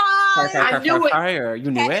knew it. Fire.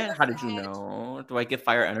 You knew it? How did you know? Do I get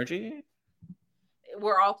fire energy?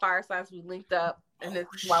 We're all fire signs. We linked up, and this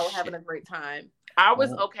is why we're having a great time. I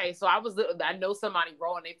know somebody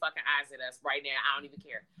rolling their fucking eyes at us right now. I don't even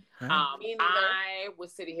care. I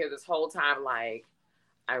was sitting here this whole time like,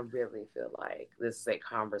 I really feel like this is a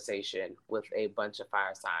conversation with a bunch of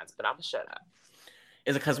fire signs, but I'm gonna shut up.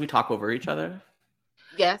 Is it because we talk over each other?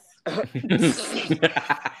 Yes.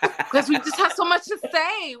 Because we just have so much to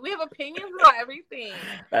say. We have opinions about everything.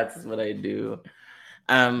 That's what I do.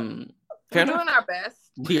 We're doing our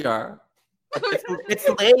best. We are. It's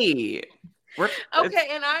late.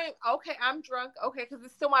 I'm drunk. Okay, because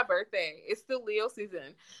it's still my birthday. It's still Leo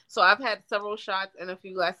season. So I've had several shots and a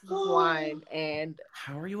few glasses of wine. And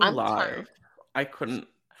how are you alive? I couldn't.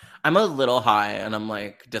 I'm a little high and I'm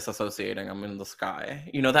like disassociating. I'm in the sky.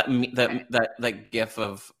 You know that gif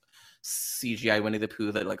of CGI Winnie the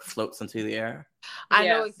Pooh that like floats into the air? I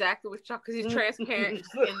know exactly what you're because he's transparent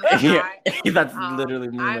in the sky. That's literally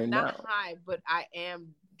me right now. I'm not high, but I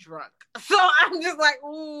am drunk. So I'm just like,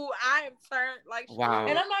 ooh, I am turned like wow.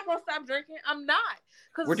 And I'm not gonna stop drinking. I'm not.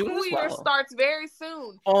 Because the school year well. starts very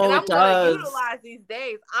soon. Oh, and I'm gonna utilize these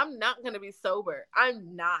days. I'm not gonna be sober.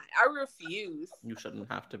 I'm not. I refuse. You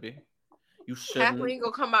shouldn't have to be. You shouldn't. Kathleen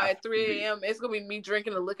gonna come out at 3 a.m. It's gonna be me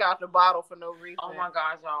drinking the liquor out the bottle for no reason. Oh my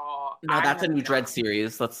gosh, y'all. No, that's a new Dread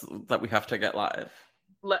series that we have to get live.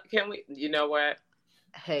 Can we, you know what?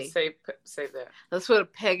 Hey, say that. Let's put a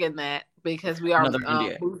peg in that because we are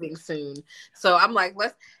moving soon. So I'm like,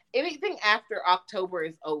 anything after October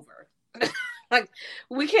is over. Like,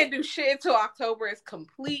 we can't do shit until October is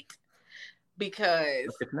complete because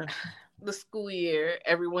the school year,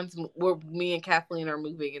 me and Kathleen are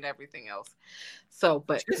moving and everything else. So,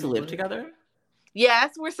 but you guys live together?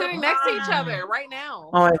 Yes, we're sitting next to each other right now.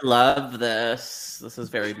 Oh, I love this. This is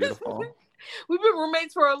very beautiful. We've been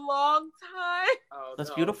roommates for a long time. Oh, that's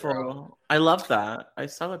beautiful. Bro. I love that. I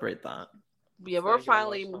celebrate that. Yeah, we're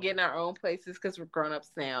finally getting our own places because we're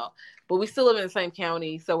grown-ups now. But we still live in the same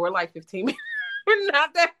county, so we're like 15 minutes. We're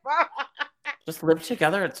not that far. Just live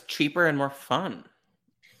together. It's cheaper and more fun.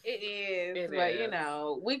 It is, but you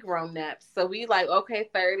know, we grown-ups, so we like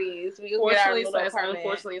 30s. We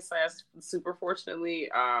Unfortunately, super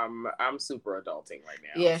fortunately, I'm super adulting right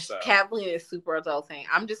now. Yes, so. Kathleen is super adulting.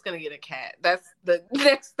 I'm just gonna get a cat. That's the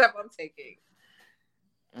next step I'm taking.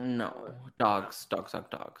 No, dogs.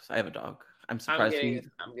 I have a dog. I'm surprised.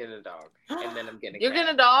 I'm getting a dog, and then I'm getting. You're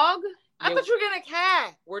getting a dog? I thought you were getting a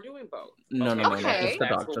cat. We're doing both. No. Just the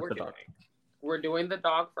dog. Just the dog. We're doing the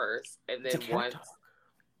dog first, and then once. Dog.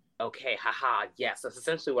 Okay, haha, yes, that's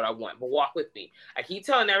essentially what I want. But walk with me. I keep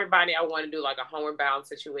telling everybody I want to do like a Homeward Bound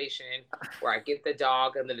situation where I get the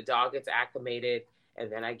dog, and then the dog gets acclimated,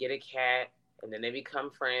 and then I get a cat, and then they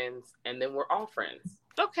become friends, and then we're all friends.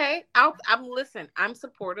 Okay, I'm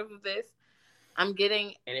supportive of this. I'm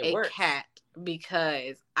getting a cat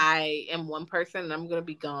because I am one person and I'm going to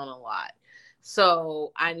be gone a lot.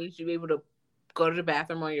 So I need you to be able to go to the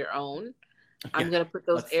bathroom on your own. I'm going to put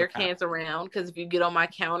those air cans around because if you get on my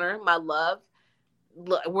counter, my love,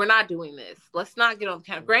 we're not doing this. Let's not get on the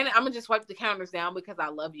counter. Granted, I'm going to just wipe the counters down because I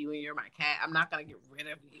love you and you're my cat. I'm not going to get rid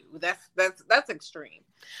of you. That's extreme.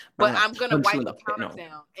 But I'm going to wipe the counters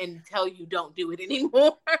down and tell you don't do it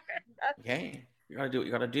anymore. Okay. You gotta do what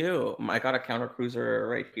you gotta do. I got a counter cruiser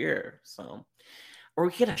right here, so, or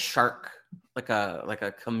we get a shark, like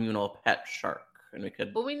a communal pet shark, and we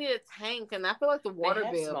could. But we need a tank, and I feel like the water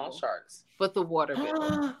bill. Small sharks, but the water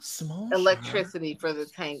bill, small electricity for the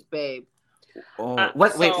tank, babe. Oh,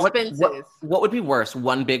 what would be worse?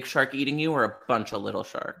 One big shark eating you, or a bunch of little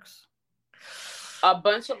sharks? A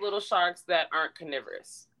bunch of little sharks that aren't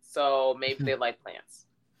carnivorous, so maybe they like plants.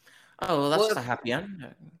 Oh, well, that's a happy end.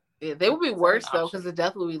 Yeah, they would be worse though because the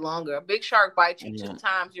death would be longer. A big shark bites you 2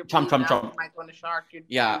 times. You're chomp. Like on the shark, you're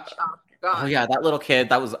chopped, you're gone. Oh yeah, that little kid.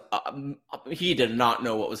 That was he did not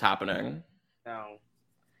know what was happening. No,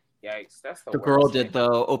 yikes! That's the girl did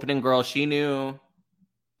though. Opening girl, she knew.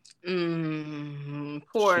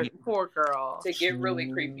 Poor girl. To get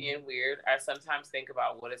really creepy and weird, I sometimes think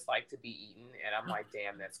about what it's like to be eaten, and I'm like,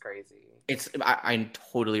 damn, that's crazy. I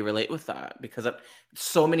totally relate with that because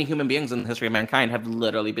so many human beings in the history of mankind have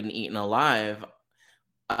literally been eaten alive.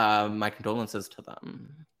 My condolences to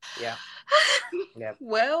them. Yeah. Yeah.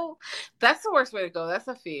 Well, that's the worst way to go. That's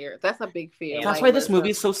a fear. That's a big fear. That's why this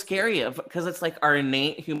movie is so scary because it's like our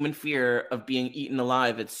innate human fear of being eaten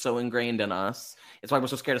alive. It's so ingrained in us. It's why we're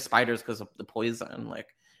so scared of spiders because of the poison.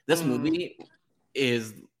 Like this movie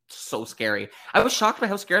is so scary. I was shocked by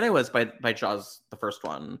how scared I was by Jaws, the first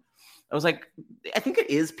one. I was like, I think it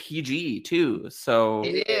is PG too. So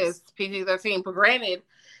it is PG-13. But granted,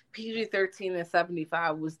 PG-13 and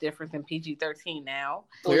 75 was different than PG-13 now.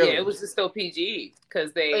 Well, yeah, it was just still PG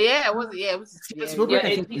because they. It was.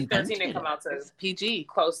 PG-13 didn't come out to PG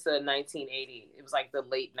close to 1980. It was like the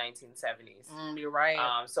late 1970s. You're right.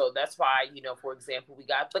 So that's why for example, we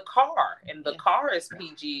got The Car, and The Car is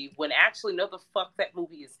PG when actually no, the fuck that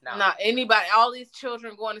movie is not. Not anybody. All these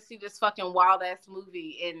children going to see this fucking wild ass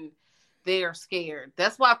movie and they are scared.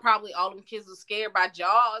 That's why probably all them kids were scared by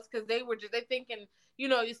Jaws because they thinking.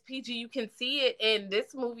 It's PG, you can see it, and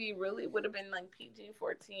this movie really would have been like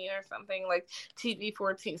PG-14 or something, like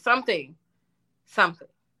TV-14, something. something.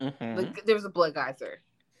 Mm-hmm. There was a blood geyser.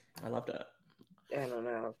 I loved it. I don't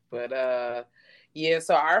know, but yeah.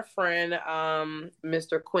 So our friend,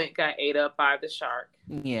 Mr. Quint, got ate up by the shark.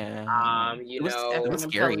 Yeah. It was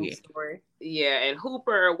scary. Yeah, and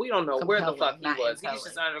Hooper, we don't know where the fuck he was. Compelling. He's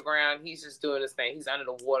just underground. He's just doing his thing. He's under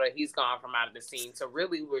the water. He's gone from out of the scene. So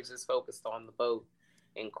really, we're just focused on the boat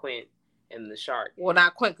and Quint and the shark. Well,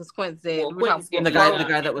 not Quint, because Quint's dead. And the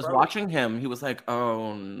guy that was watching him, he was like,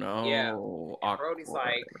 "Oh no!" Yeah. Brody's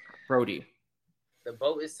like, Brody. The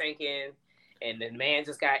boat is sinking, and the man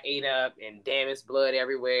just got ate up, and damn, it's blood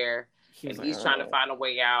everywhere. He's trying to find a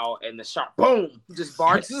way out, and the shark, boom, just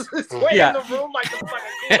barges his way in the room like the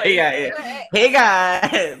fucking yeah. Hey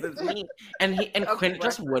guys, it's me. And Quint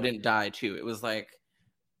just wouldn't die too. It was like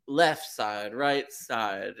left side, right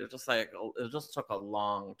side. It just took a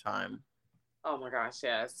long time. Oh my gosh,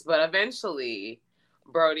 yes. But eventually,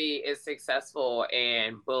 Brody is successful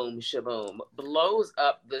and boom, shaboom, blows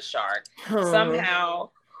up the shark. Somehow,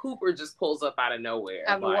 Hooper just pulls up out of nowhere.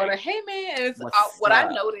 Out of the water. Hey, man. What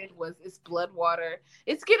I noted was it's blood water.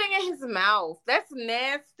 It's getting in his mouth. That's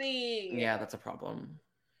nasty. Yeah, that's a problem.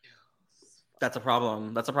 That's a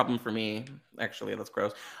problem. That's a problem for me, actually. That's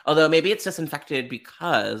gross. Although maybe it's disinfected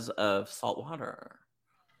because of salt water.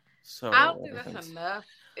 So I don't think that's enough.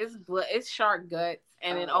 It's blood. It's shark guts,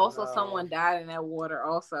 and then also someone died in that water.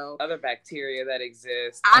 Also, other bacteria that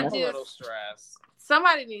exist. I'm a little stressed.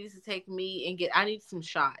 Somebody needs to take me and I need some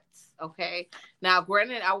shots. Okay. Now,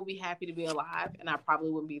 granted, I would be happy to be alive, and I probably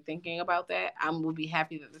wouldn't be thinking about that. I would be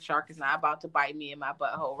happy that the shark is not about to bite me in my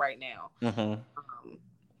butthole right now. Mm-hmm.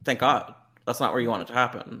 Thank God. That's not where you want it to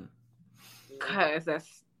happen. Because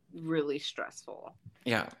that's really stressful.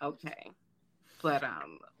 Yeah. Okay. But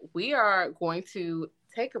we are going to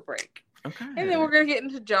take a break. Okay. And then we're going to get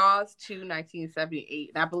into Jaws 2,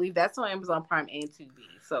 1978. And I believe that's on Amazon Prime and Tubi.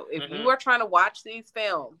 So if you are trying to watch these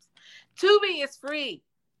films, Tubi is free.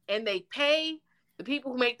 And they pay the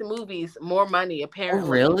people who make the movies more money, apparently.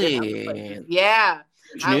 Oh, really? Yeah.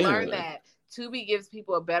 I learned that. Tubi gives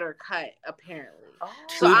people a better cut, apparently. Oh.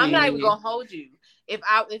 So I'm not even going to hold you. If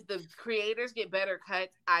the creators get better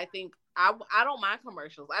cuts, I think I don't mind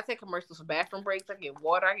commercials. I take commercials for bathroom breaks. I get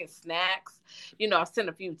water. I get snacks. I send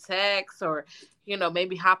a few texts, or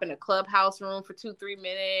maybe hop in a clubhouse room for 2-3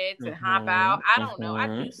 minutes and hop out. I don't know. I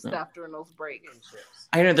do stuff during those breaks.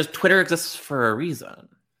 I know. Twitter exists for a reason.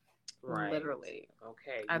 Right. Literally.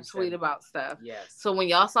 Okay. I tweet about stuff. Yes. So when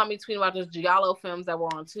y'all saw me tweet about those Giallo films that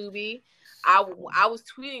were on Tubi, I was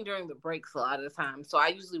tweeting during the breaks a lot of the time. So I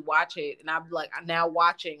usually watch it, and I'm like, I'm now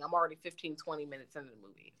watching. I'm already 15-20 minutes into the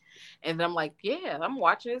movie. And then I'm like, yeah, I'm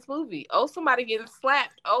watching this movie. Oh, somebody getting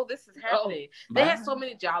slapped. Oh, this is happening. They had so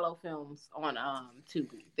many Giallo films on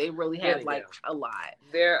Tubi. They really had a lot.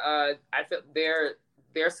 I feel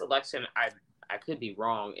their selection, I could be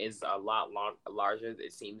wrong, is a lot larger,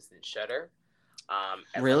 it seems, than Shudder.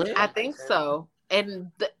 Really? I think so.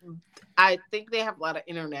 And I think they have a lot of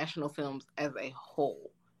international films as a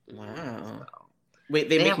whole. Wow. So, wait,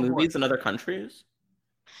 they make movies in other countries?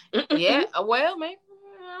 Yeah. Well, maybe.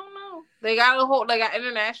 I don't know. They got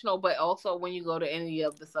international, but also when you go to any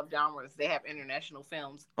of the subgenres, they have international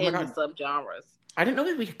films in the subgenres. I didn't know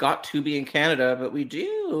that we got Tubi in Canada, but we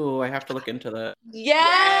do. I have to look into that.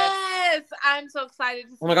 Yes! I'm so excited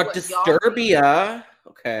to see. Oh my God, Disturbia.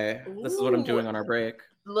 Okay. This is what I'm doing on our break.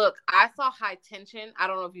 Look, I saw High Tension. I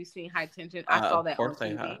don't know if you've seen High Tension. I saw that on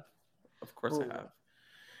TV. Of course I have.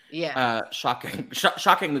 Yeah.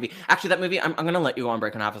 Shocking movie. Actually, that movie, I'm going to let you go on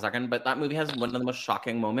break in half a second, but that movie has one of the most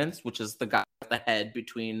shocking moments, which is the guy with the head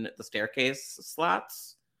between the staircase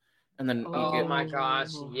slats. And then my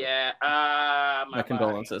gosh, yeah. My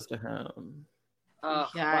condolences to him. Oh,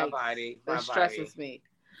 my body. That stresses me.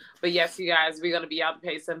 But yes, you guys, we're going to be out to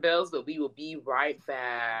pay some bills, but we will be right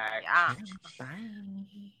back. Yeah. Bye.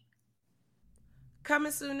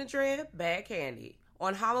 Coming soon to Dread, Bad Candy.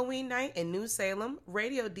 On Halloween night in New Salem,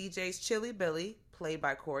 radio DJs Chili Billy, played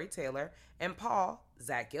by Corey Taylor, and Paul,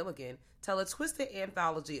 Zach Gilligan, tell a twisted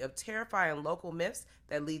anthology of terrifying local myths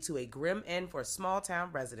that lead to a grim end for small-town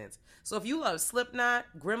residents. So if you love Slipknot,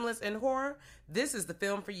 Gremlins, and horror, this is the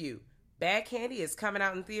film for you. Bad Candy is coming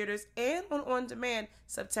out in theaters and on demand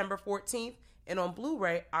September 14th and on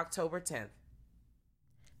Blu-ray October 10th.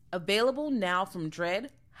 Available now from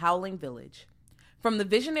Dread, Howling Village. From the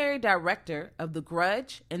visionary director of The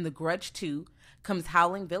Grudge and The Grudge 2 comes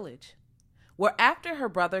Howling Village, where after her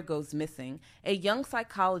brother goes missing, a young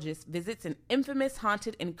psychologist visits an infamous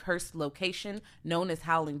haunted and cursed location known as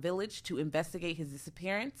Howling Village to investigate his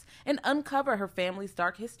disappearance and uncover her family's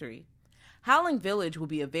dark history. Howling Village will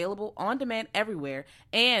be available on demand everywhere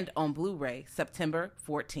and on Blu-ray September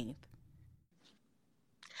 14th.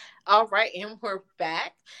 All right, and we're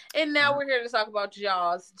back. And now we're here to talk about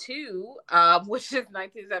Jaws 2, which is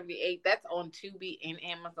 1978. That's on Tubi and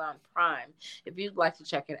Amazon Prime, if you'd like to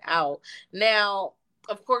check it out. Now,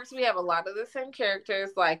 of course, we have a lot of the same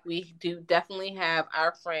characters. Like, we do definitely have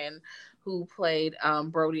our friend who played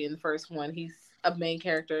Brody in the first one. He's a main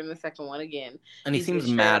character in the second one again. And he seems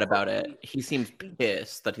mad about it. He seems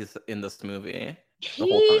pissed that he's in this movie.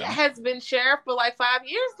 He has been sheriff for like 5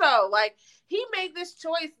 years, though. Like, he made this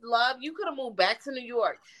choice, love. You could have moved back to New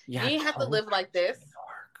York. Yeah, you didn't have to live like this.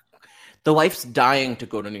 The wife's dying to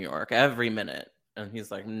go to New York every minute. And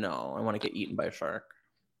he's like, no, I want to get eaten by a shark.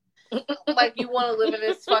 Like, you want to live in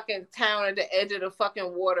this fucking town at the edge of the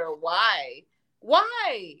fucking water. Why?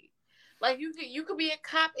 Like, you could be a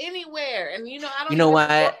cop anywhere. And, I don't know. You know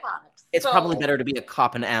what? It's probably better to be a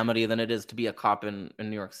cop in Amity than it is to be a cop in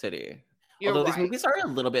New York City. Although these movies are a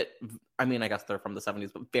little bit, I mean, I guess they're from the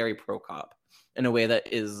 70s, but very pro-cop in a way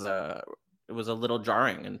that is, it was a little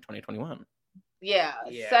jarring in 2021. Yeah.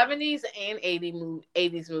 70s and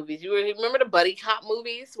 80s movies. You remember the buddy cop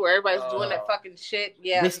movies where everybody's doing that fucking shit?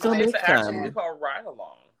 Yeah. They still make them. Called Ride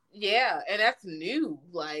Along. Yeah, and that's new.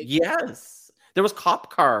 Like, yes. There was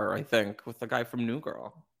Cop Car, I think, with the guy from New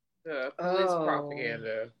Girl. Police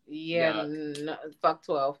propaganda. Yeah, fuck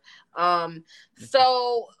 12.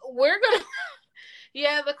 So we're gonna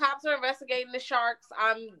the cops are investigating the sharks.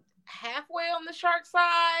 I'm halfway on the shark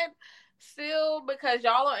side still because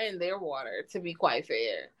y'all are in their water, to be quite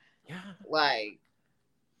fair. Yeah. Like,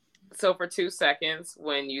 so for 2 seconds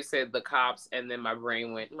when you said the cops and then my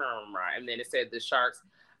brain went and then it said the sharks,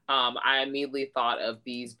 I immediately thought of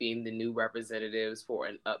these being the new representatives for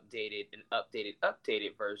an updated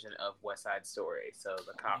version of West Side Story. So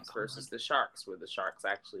the cops versus the sharks, where the sharks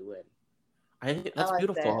actually win. That's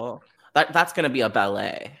beautiful. That's going to be a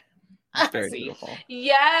ballet. That's very beautiful.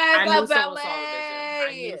 Yes, I knew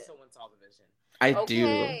ballet. Someone saw the vision. I do.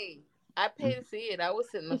 I paid to see it. I was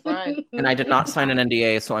sitting in the front. And I did not sign an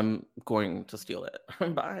NDA, so I'm going to steal it.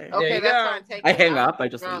 Bye. Okay, that's fine. I hang up. I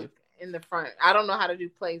just leave. In the front. I don't know how to do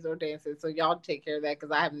plays or dances, so y'all take care of that because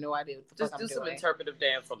I have no idea what the fuck I'm doing. Just do some interpretive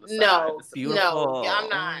dance on the side. No, I'm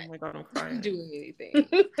not oh my God, I'm crying. doing anything.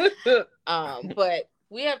 But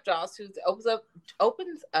we have Jaws 2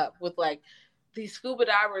 opens up with like these scuba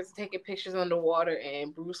divers taking pictures underwater,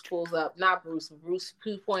 and Bruce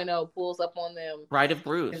 2.0 pulls up on them. Bride of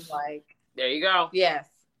Bruce. And like, there you go. Yes,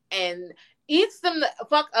 and eats them the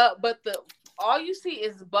fuck up. But all you see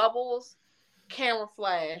is bubbles, camera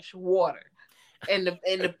flash, water, and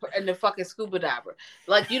the fucking scuba diver.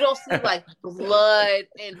 Like, you don't see like blood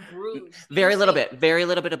and Bruce. Very little bit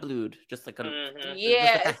of blood, just like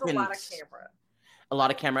it's a lot of camera. A lot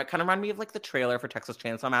of camera. It kind of reminded me of like the trailer for Texas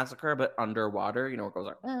Chainsaw Massacre, but underwater. You know, it goes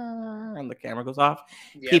like, and the camera goes off.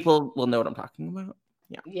 Yeah. People will know what I'm talking about.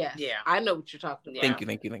 Yeah. I know what you're talking about. Thank you.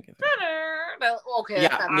 Okay.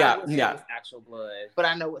 Yeah. Actual blood, but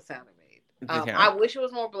I know what sound it made. I wish it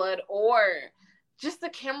was more blood, or just the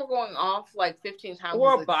camera going off like 15 times.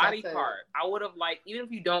 Or a body part. I would have liked, even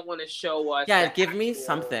if you don't want to show us. Yeah, give me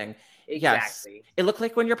something. Exactly. Yes. It looked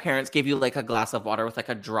like when your parents gave you like a glass of water with like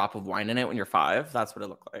a drop of wine in it when you're 5. That's what it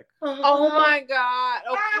looked like. Oh my God.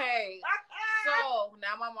 Okay. So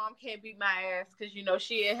now my mom can't beat my ass because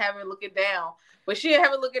she ain't having looking down. But she ain't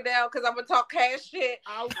having looking down because I'm gonna talk cash shit.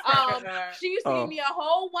 She used to give me a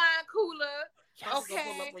whole wine cooler.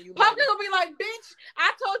 Okay. Pumpkin gonna be like, bitch,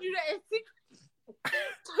 I told you that in secret.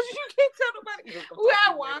 So you can't tell nobody. We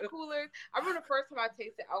had wine coolers. I remember the first time I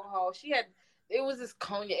tasted alcohol, it was this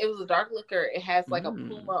cognac. It was a dark liquor. It has like a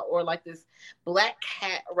puma or like this black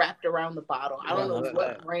cat wrapped around the bottle. I don't know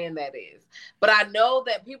what brand that is. But I know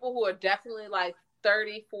that people who are definitely like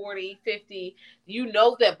 30, 40, 50,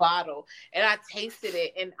 that bottle. And I tasted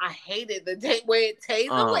it and I hated the way it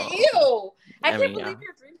tasted. I'm like, ew. I can't believe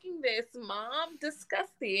you're drinking this, Mom.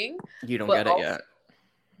 Disgusting. You don't get it yet.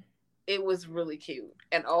 It was really cute.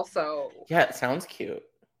 And also... Yeah, it sounds cute.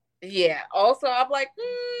 Yeah. Also, I'm like,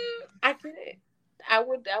 I get it. I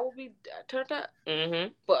would be turned up. Mm-hmm.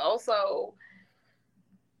 But also,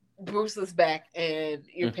 Bruce is back and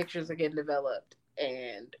your pictures are getting developed.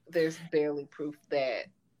 And there's barely proof that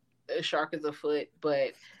a shark is afoot.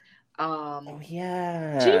 But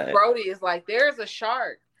Chief Brody is like, there's a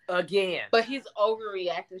shark. Again. But he's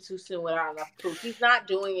overreacting too soon without enough proof. He's not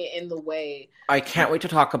doing it in the way. I can't wait to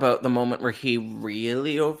talk about the moment where he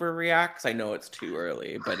really overreacts. I know it's too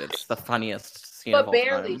early, but it's the funniest scene. But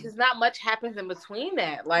barely, because not much happens in between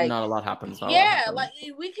that. Like, not a lot happens. Like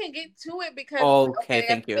we can get to it because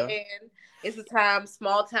thank you. It's the time,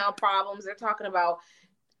 small town problems. They're talking about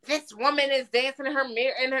this woman is dancing in her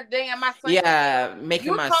mirror in her damn my son. Yeah,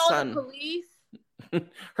 making my son. The police.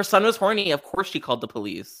 Her son was horny. Of course, she called the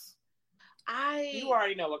police. You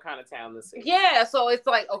already know what kind of town this is. Yeah, so it's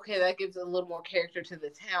like, okay, that gives a little more character to the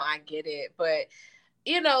town. I get it. But,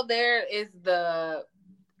 there is the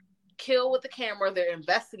kill with the camera. They're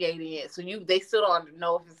investigating it. So they still don't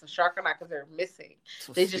know if it's a shark or not because they're missing.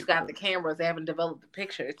 So they just got the cameras. They haven't developed the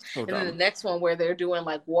pictures. So then the next one where they're doing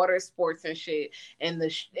like water sports and shit. And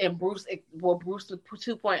Bruce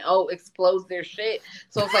 2.0 explodes their shit.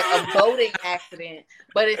 So it's like a boating accident,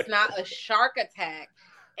 but it's not a shark attack.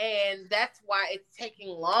 And that's why it's taking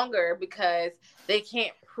longer because they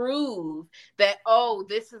can't prove that,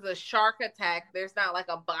 this is a shark attack. There's not like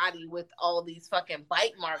a body with all these fucking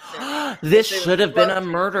bite marks in it. This should have been a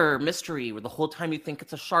murder mystery where the whole time you think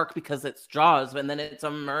it's a shark because it's Jaws, and then it's a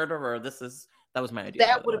murderer. That was my idea.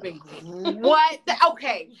 That would have been what?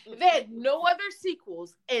 Okay. They had no other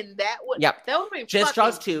sequels, and that would have been just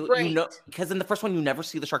Jaws 2, great. because in the first one you never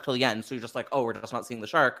see the shark till the end, so you're just like, we're just not seeing the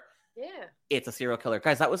shark. Yeah. It's a serial killer.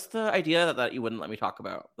 Guys, that was the idea that you wouldn't let me talk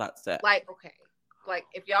about. That's it. Like, okay. Like,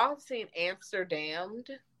 if y'all have seen Amsterdam,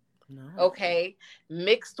 no. Okay,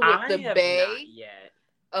 mixed with the Bay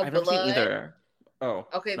of I haven't Blood. seen either. Oh.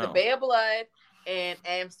 Okay, no. The Bay of Blood and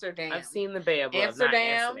Amsterdam. I've seen the Bay of Blood.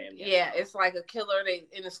 Amsterdam, Yeah, it's like a killer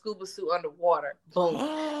in a scuba suit underwater. Boom.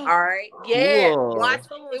 All right. Yeah. Cool. Watch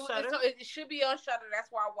it should be on Shudder. That's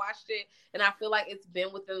why I watched it. And I feel like it's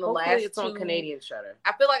been within the last it's on Canadian Shudder.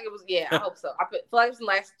 I feel like it was, I hope so. I feel like it's the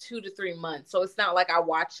last 2 to 3 months. So it's not like I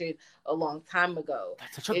watched it a long time ago.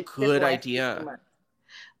 That's such a good idea.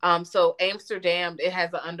 So Amsterdam, it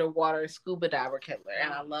has an underwater scuba diver killer,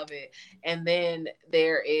 and I love it. And then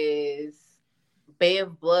there is Bay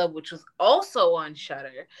of Blood, which was also on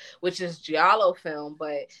Shudder, which is Giallo film,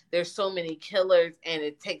 but there's so many killers, and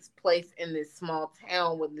it takes place in this small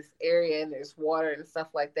town with this area, and there's water and stuff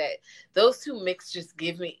like that. Those two mix just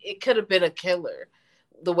give me, it could have been a killer.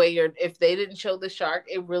 The way if they didn't show the shark,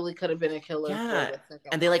 it really could have been a killer. Yeah,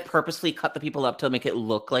 and they like purposely cut the people up to make it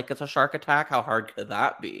look like it's a shark attack. How hard could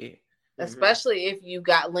that be? Especially if you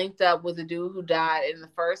got linked up with the dude who died in the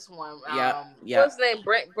first one. What's his name?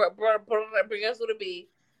 Brent. Bring us with a B.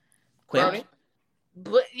 Quint.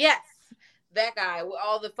 But yes, that guy with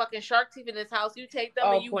all the fucking shark teeth in his house. You take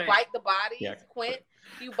them and you bite the bodies. Quint.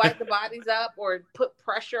 You bite the bodies up or put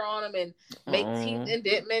pressure on them and make teeth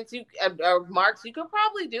indentments. Or marks. You could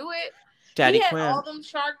probably do it. Daddy he had Quinn. all them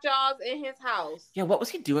shark jaws in his house. Yeah, what was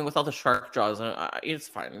he doing with all the shark jaws? It's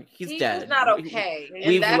fine. He's dead. He's not okay.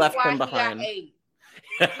 We've left him behind. He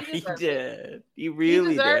did. He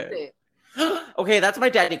really did. It. Okay, that's my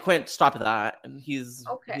Daddy Quint. Stop that. And he's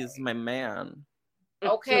my man.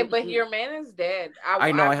 Okay, but your man is dead.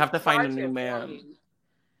 I know. I have to find a new man.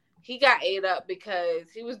 He got ate up because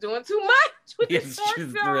he was doing too much with It's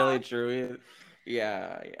really true.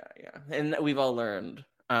 Yeah. And we've all learned.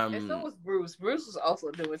 And so was Bruce. Bruce was also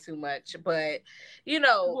doing too much, but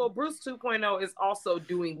Well, Bruce 2.0 is also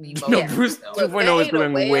doing the most. No, Bruce 2.0 is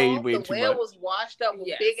doing way too much. The whale was washed up with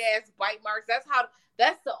big ass bite marks.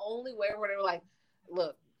 That's the only way where they were like,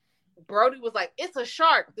 look, Brody was like, it's a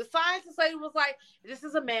shark. The science society was like, this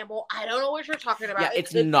is a mammal. I don't know what you're talking about. Yeah,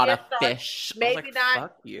 it's not a fish. Maybe not.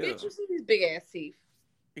 Fuck you. Did you see these big ass teeth?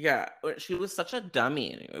 Yeah, she was such a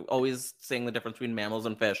dummy, always saying the difference between mammals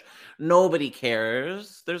and fish. Nobody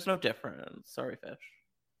cares. There's no difference. Sorry,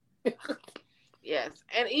 fish. Yes,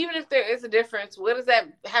 and even if there is a difference, what does that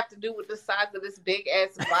have to do with the size of this big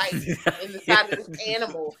ass bite and the size of this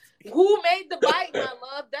animal? Who made the bite, my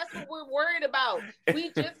love? That's what we're worried about.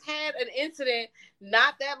 We just had an incident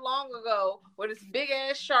not that long ago where this big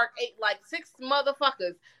ass shark ate like 6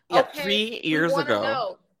 motherfuckers. Yeah, 3 years ago.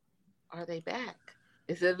 Know, are they back?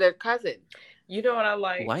 Is it their cousin? You know what I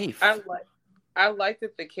like? Wife. I like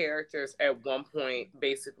that the characters at one point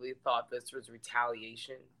basically thought this was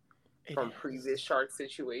retaliation from previous shark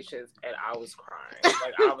situations, and I was crying.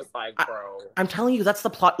 Like I was like, bro. I'm telling you, that's the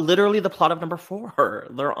plot. Literally, the plot of number 4.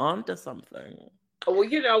 They're on to something. Well,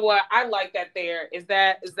 you know what? I like that. Is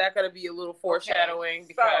that going to be a little foreshadowing?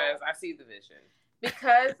 Because I see the vision.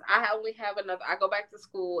 Because I only have another. I go back to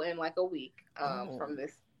school in like a week from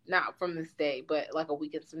this. Not from this day, but like a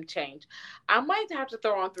week and some change. I might have to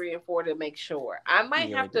throw on 3 and 4 to make sure. I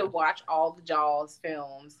might have to watch all the Jaws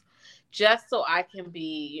films just so I can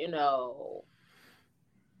be,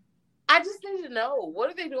 I just need to know, what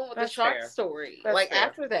are they doing with the shark story?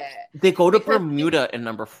 After that. They go to Bermuda in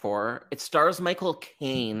number 4. It stars Michael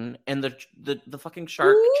Caine and the fucking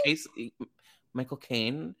shark chase. Michael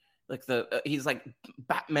Caine, like he's like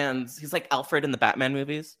Batman's. He's like Alfred in the Batman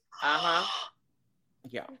movies.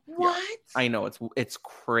 Yeah. What? Yeah. I know, it's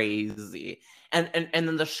crazy. And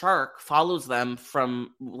then the shark follows them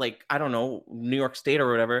from, like, I don't know, New York State or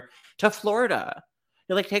whatever to Florida.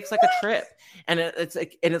 It like takes like a trip, and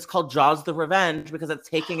it's called Jaws: The Revenge because it's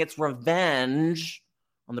taking its revenge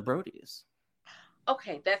on the Brodies.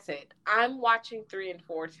 Okay, that's it. I'm watching 3 and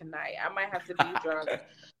 4 tonight. I might have to be drunk.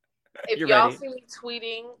 If You're y'all ready? see me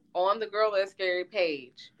tweeting on the Girl That's Scary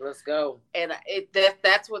page, Let's go. and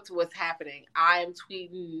that's what's happening. I am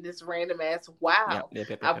tweeting this random ass. Wow,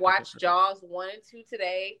 I've watched Jaws 1 and 2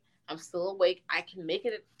 today. I'm still awake. I can make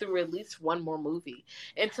it through at least one more movie,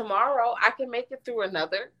 and tomorrow I can make it through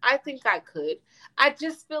another. I think I could. I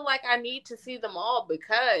just feel like I need to see them all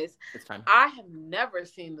because It's time. I have never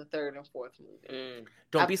seen the 3rd and 4th movie.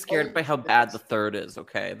 Don't I've be scared only by how seen the bad first the third is,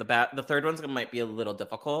 okay? The third one's might be a little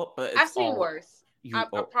difficult, but I've seen worse. I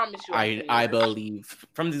promise you. I believe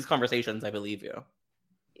from these conversations, I believe you.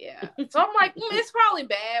 Yeah. So I'm like, it's probably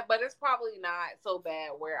bad, but it's probably not so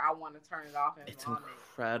bad where I want to turn it off and It's vomit.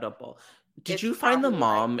 incredible. Did It's you find the probably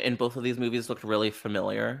mom in both of these movies looked really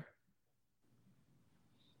familiar?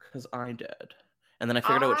 Because I did. And then I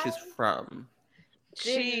figured out what she's from.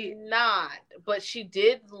 She not, but she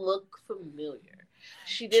did look familiar.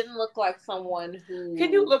 She didn't look like someone who.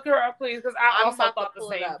 Can you look her up, please? Because I I'm also about to thought the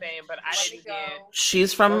pull it same up. thing, but I didn't get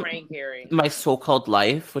She's from Lorraine Gary. My So-Called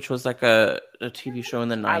Life, which was like a TV show in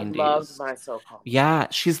the 90s. I loved My So-Called. Yeah,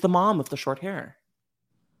 she's the mom with the short hair.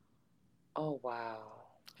 Oh, wow.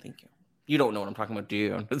 Thank you. You don't know what I'm talking about, do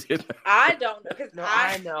you? I don't because No,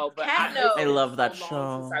 I know, but I love that so show.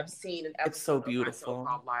 long since I've seen an episode It's so of My beautiful.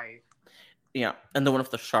 So-Called Life. Yeah, and the one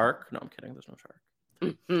with the shark. No, I'm kidding. There's no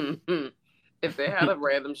shark. If they had a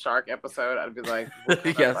random shark episode, I'd be like, what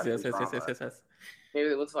kind of yes. fucking drama? Maybe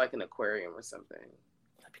it looks like an aquarium or something.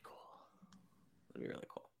 That'd be cool. That'd be really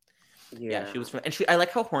cool. Yeah, she was from, and I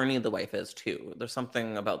like how horny the wife is too. There's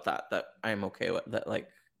something about that I'm okay with. That like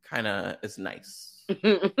kind of is nice.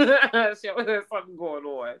 There's something going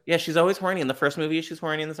on. Yeah, she's always horny. In the first movie, she's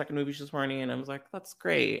horny. In the second movie, she's horny. And I was like, that's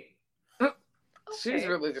great. She's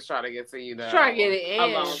really just trying to get to trying to get it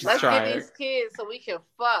in. Let's get these kids so we can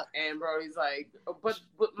fuck. And Brody's like, but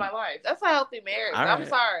my life. That's a healthy marriage. All I'm right.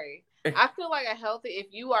 sorry. I feel like a healthy. If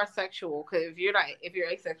you are sexual, because if you're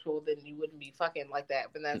asexual, then you wouldn't be fucking like that.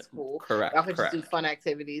 But that's cool. Correct. Y'all can just do fun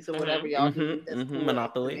activities or whatever y'all do. That's cool.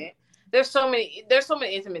 Monopoly. There's so many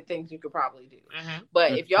intimate things you could probably do.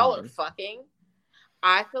 But if y'all are fucking,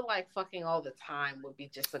 I feel like fucking all the time would be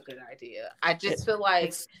just a good idea. I just feel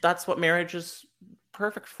like that's what marriage is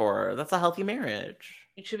perfect for. That's a healthy marriage.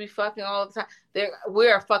 You should be fucking all the time. We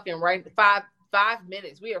are fucking right 5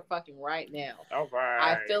 minutes. We are fucking right now. All right.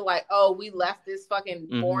 I feel like, we left this fucking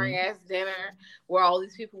boring ass dinner where all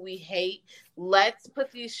these people we hate. Let's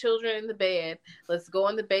put these children in the bed. Let's go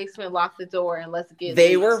in the basement, lock the door, and let's get.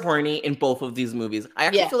 They were horny in both of these movies. I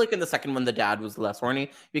actually feel like in the second one, the dad was less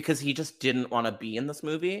horny because he just didn't want to be in this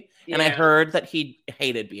movie. Yeah. And I heard that he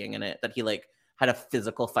hated being in it. That he had a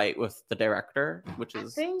physical fight with the director, which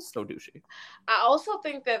is so douchey. I also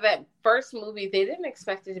think that first movie, they didn't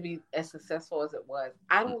expect it to be as successful as it was.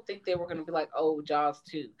 I don't think they were going to be like, oh, Jaws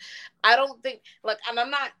 2. I don't think, and I'm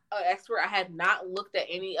not an expert. I had not looked at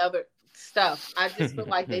any other stuff. I just feel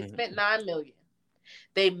like they spent $9 million.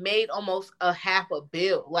 They made almost $500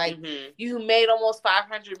 million. You made almost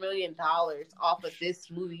 $500 million off of this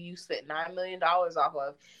movie you spent $9 million off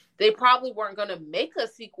of. They probably weren't going to make a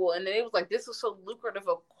sequel. And then it was like, this was so lucrative.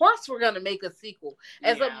 Of course we're going to make a sequel.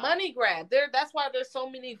 As a money grab. That's why there's so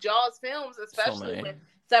many Jaws films, especially with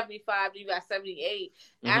 75, you got 78.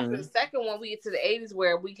 After the second one, we get to the 80s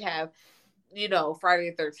where we have,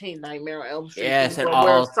 Friday the 13th, Nightmare on Elm Street. Yes, and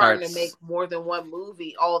we're starting to make more than one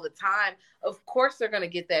movie all the time. Of course they're going to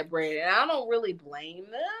get that bread. And I don't really blame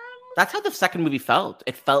them. That's how the second movie felt.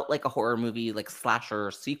 It felt like a horror movie,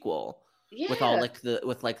 slasher sequel. Yeah. With all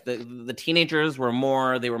the teenagers were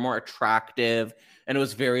more attractive, and it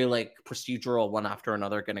was very procedural, one after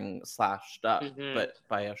another getting slashed up, but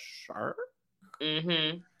by a shark.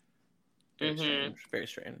 Very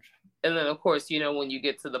strange. And then of course, when you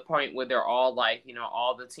get to the point where they're all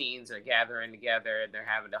all the teens are gathering together and they're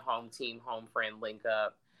having a home team, home friend link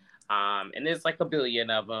up. And there's a billion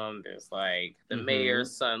of them. There's the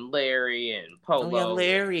mayor's son, Larry, and Polo. Oh, yeah,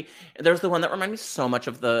 Larry. There's the one that reminded me so much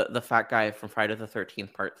of the fat guy from Friday the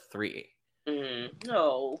 13th Part 3.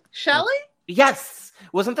 No. Shelley? Yes.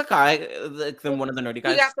 Wasn't the guy, one of the nerdy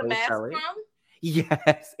guys? You got the mask Shelley? from?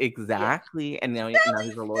 Yes, exactly. Yeah. And now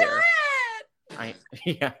he's a lawyer.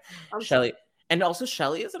 Shelley. And also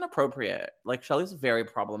Shelley is inappropriate. Shelley's a very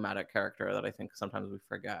problematic character that I think sometimes we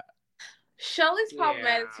forget. Shelley's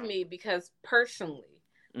problematic to me because personally,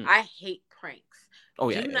 I hate pranks. Oh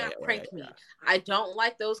yeah, Do not prank me. I don't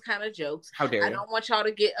like those kind of jokes. How dare you? I don't want y'all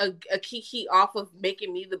to get a kiki off of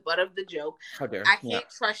making me the butt of the joke. How dare I can't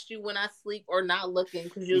trust you when I sleep or not looking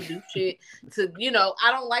because you'll do shit to,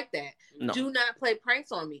 I don't like that. No. Do not play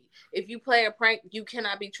pranks on me. If you play a prank, you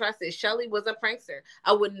cannot be trusted. Shelly was a prankster.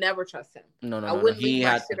 I would never trust him. No. I wouldn't leave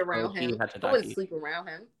my shit around him. I wouldn't sleep around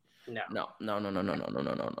him. No.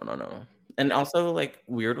 And also, like,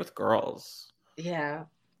 weird with girls. Yeah,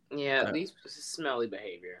 these smelly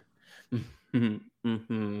behavior.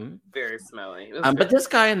 Very smelly. But this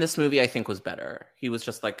guy in this movie, I think, was better. He was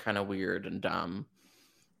just like kind of weird and dumb.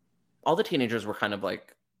 All the teenagers were kind of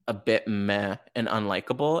like a bit meh and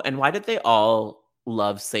unlikable. And why did they all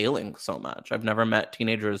love sailing so much? I've never met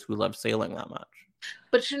teenagers who love sailing that much.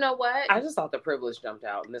 But you know what? I just thought the privilege jumped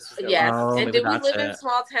out, and this was and did we live in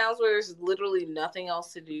small towns where there's literally nothing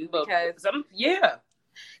else to do? Because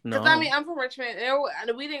No. I mean, I'm from Richmond,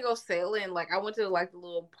 and we didn't go sailing. Like, I went to like the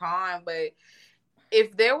little pond, but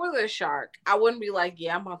if there was a shark, I wouldn't be like,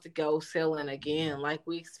 yeah, I'm about to go sailing again. Like,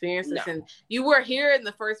 we experienced this, and you were here in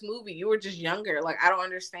the first movie. You were just younger. Like, I don't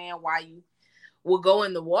understand why you will go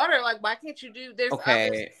in the water. Like, why can't you do? There's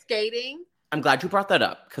other skating. I'm glad you brought that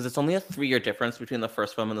up because it's only a 3-year difference between the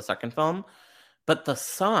first film and the second film. But the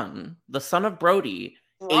son of Brody,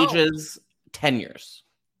 ages 10 years.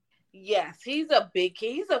 Yes, he's a big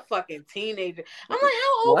kid. He's a fucking teenager. I'm like,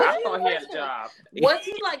 how old is he? I thought he had a job. Was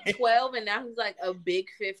he like 12 and now he's like a big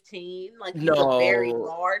 15? Like he's a very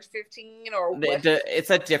large 15 or what? It's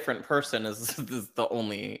a different person is the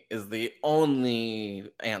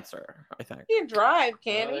only answer, I think. He can drive,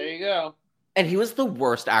 can he? There you go. And he was the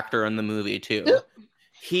worst actor in the movie too.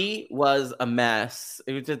 He was a mess.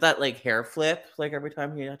 It did that like hair flip, like every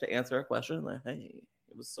time he had to answer a question. Like, hey,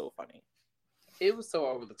 it was so funny. It was so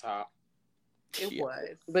over the top. It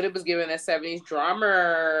was. But it was given a 70s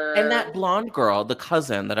drama. And that blonde girl, the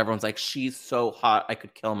cousin that everyone's like, she's so hot, I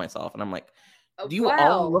could kill myself. And I'm like, do you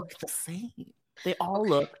all look the same? They all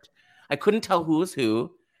looked. I couldn't tell who was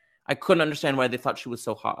who. I couldn't understand why they thought she was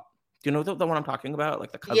so hot. Do you know the one I'm talking about?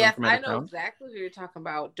 Like the cousin from I know exactly what you're talking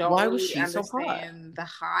about. Why was she so hot? The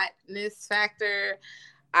hotness factor.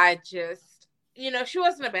 I just... she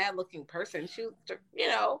wasn't a bad looking person. She,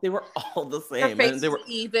 they were all the same. Her face they were was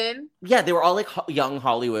even. Yeah, they were all like young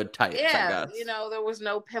Hollywood types. Yeah, I guess. There was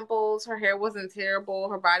no pimples. Her hair wasn't terrible.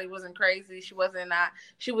 Her body wasn't crazy. She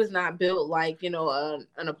was not built like an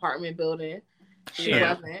apartment building. She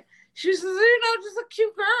wasn't. She was, just a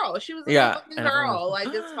cute girl. She was a good looking girl. Like,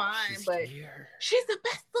 it's fine, but she's the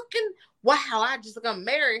best looking. Wow, I just gonna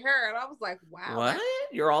marry her, and I was like, wow. What?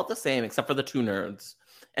 You're all the same except for the 2 nerds.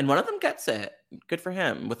 And one of them gets it. Good for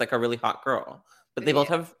him with like a really hot girl. But they both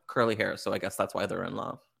have curly hair, so I guess that's why they're in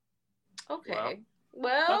love. Okay.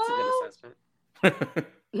 Well that's a good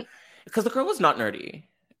assessment. Because the girl was not nerdy.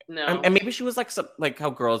 No. And maybe she was like how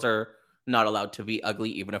girls are not allowed to be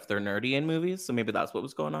ugly even if they're nerdy in movies. So maybe that's what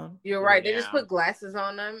was going on. You're right. They just put glasses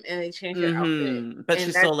on them and they change their outfit. But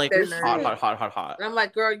she's still like hot. And I'm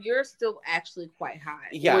like, girl, you're still actually quite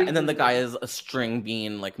hot. Yeah, and then the guy is a string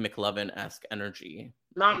bean, like McLovin-esque energy.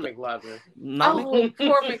 Not McLovin. Not poor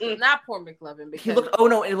McLovin. Because he looked. Oh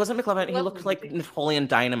no, it wasn't McLovin. He looked like Napoleon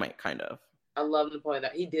Dynamite, kind of. I love Napoleon.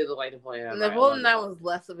 He did look like Napoleon. Napoleon was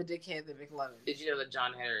less of a dickhead than McLovin. Did you know that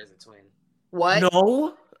John Heder is a twin? What?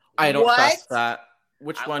 No, I don't trust that.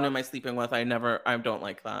 Which one am I sleeping with? I don't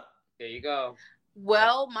like that. There you go.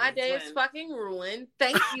 Well, my day is fucking ruined.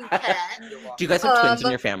 Thank you, Kat. Do you guys have twins in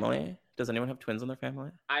your family? Does anyone have twins in their family?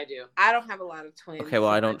 I do. I don't have a lot of twins. Okay, well,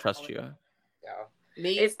 I don't trust you. No.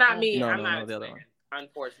 Me? It's not me. No, I'm not the other one.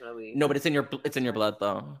 Unfortunately. No, but it's in your blood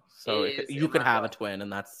though. So you could have a twin,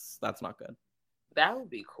 and that's not good. That would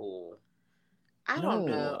be cool. I don't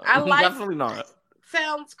know. Definitely not.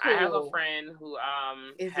 Sounds cool. I have a friend who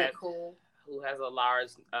is it cool? Who has a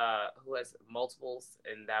large who has multiples,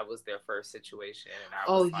 and that was their first situation.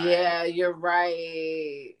 And yeah, you're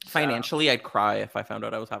right. Financially, I'd cry if I found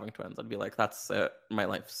out I was having twins. I'd be like, that's it. My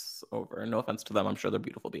life's over. No offense to them. I'm sure they're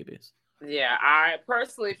beautiful babies. Yeah, I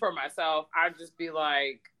personally, for myself, I'd just be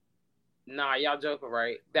like, nah, y'all joking,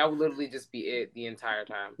 right? That would literally just be it the entire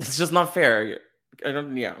time. It's just not fair. But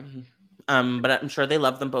I'm sure they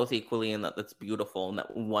love them both equally, and that's beautiful, and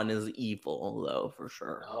that one is evil, though, for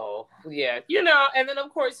sure. Oh, yeah. And then,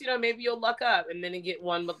 of course, maybe you'll luck up, and then you get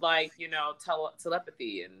one with, like,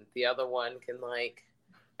 telepathy, and the other one can, like,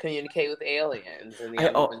 communicate with aliens.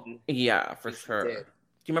 And yeah, for sure.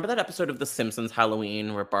 Do you remember that episode of The Simpsons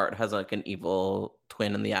Halloween where Bart has, like, an evil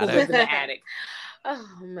twin in the attic? In the attic.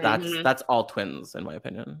 Oh, man. That's all twins, in my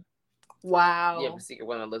opinion. Wow. You have a secret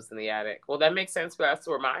one that lives in the attic. Well, that makes sense. But that's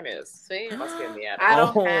where mine is. See? Must be in the attic. I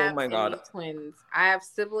don't have God. any twins. I have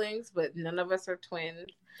siblings, but none of us are twins.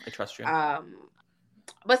 I trust you.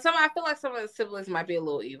 But I feel like some of the siblings might be a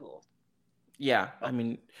little evil. Yeah, I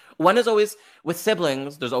mean, one is always with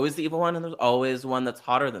siblings. There's always the evil one, and there's always one that's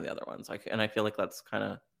hotter than the other ones. And I feel like that's kind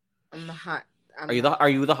of. I'm the hot. Are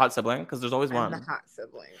you the hot sibling? Because there's always one. I'm the hot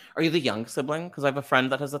sibling. Are you the young sibling? Because I have a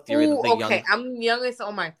friend that has a theory that the young. Okay, I'm youngest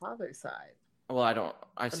on my father's side. Well, I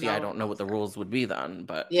don't know what the rules would be then,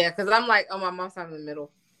 but yeah, because I'm like, my mom's side in the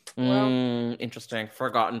middle. Interesting.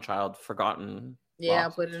 Forgotten child. Forgotten. Yeah,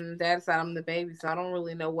 lost. but in dad's side, I'm the baby, so I don't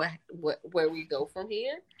really know where we go from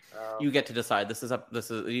here. You get to decide. This is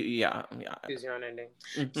yeah. Choose your own ending.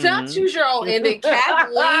 Mm-hmm. Don't choose your own ending,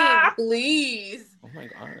 Kathleen, please. Oh my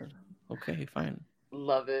god. Okay, fine.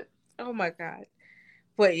 Love it. Oh my god.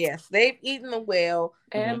 But yes, they've eaten the whale.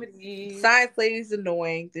 Amity. Science lady's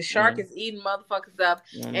annoying. The shark is eating motherfuckers up,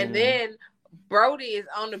 and then Brody is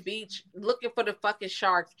on the beach looking for the fucking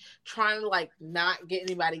sharks, trying to like not get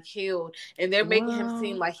anybody killed, and they're making him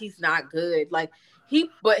seem like he's not good. Like he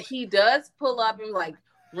does pull up and like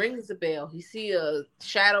rings the bell. He see a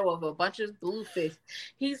shadow of a bunch of bluefish.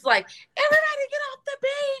 He's like, everybody get off the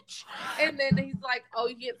beach. And then he's like, oh,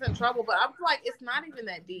 he gets in trouble. But I'm like, it's not even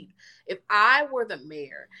that deep. If I were the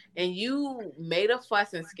mayor and you made a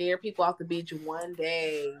fuss and scared people off the beach one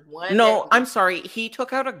day. I'm sorry. He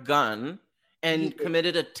took out a gun and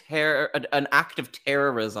committed an act of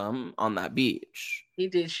terrorism on that beach. He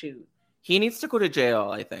did shoot. He needs to go to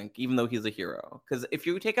jail, I think, even though he's a hero. Because if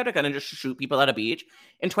you take out a gun and just shoot people at a beach,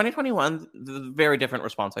 in 2021, the very different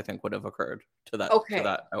response, I think, would have occurred to that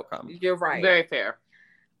outcome. You're right. Very fair.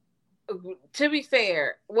 To be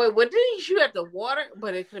fair, what did he shoot at the water?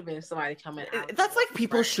 But it could have been somebody coming out. That's like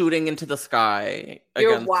people shooting into the sky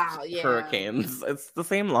against yeah. hurricanes. It's the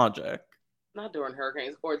same logic. Not during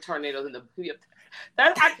hurricanes or tornadoes in the...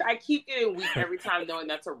 I keep getting weak every time knowing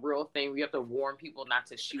that's a real thing. We have to warn people not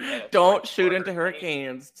to shoot at Don't shoot into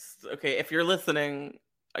hurricanes. Okay, if you're listening,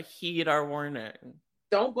 heed our warning.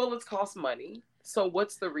 Don't bullets cost money? So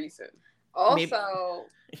what's the reason? Also,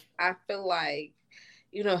 I feel like,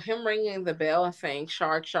 him ringing the bell and saying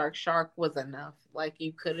shark, shark, shark was enough. Like,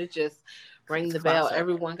 you could have just rang the bell.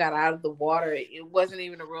 Everyone got out of the water. It wasn't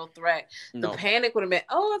even a real threat. No. The panic would have been,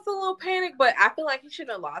 it's a little panic, but I feel like he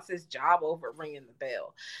shouldn't have lost his job over ringing the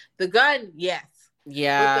bell. The gun, yes.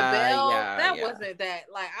 Yeah. With the bell, wasn't that.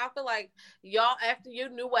 Like, I feel like y'all, after you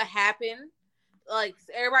knew what happened, like,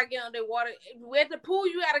 everybody get underwater. At the pool,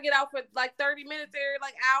 you got to get out for like 30 minutes every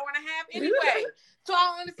like hour and a half anyway. So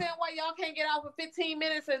I don't understand why y'all can't get out for 15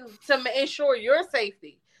 minutes and to ensure your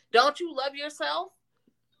safety. Don't you love yourself?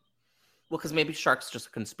 Well, because maybe shark's just a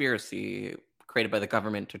conspiracy created by the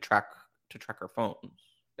government to track our phones.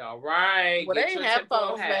 All right. Well, they didn't have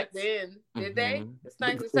phones back then, did they? It's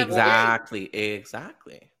 1978.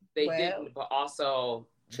 Exactly. They didn't, but also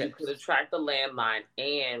you could have tracked the landline,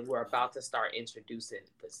 and we're about to start introducing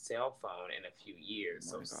the cell phone in a few years.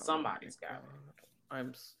 So somebody's got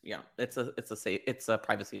it. It's a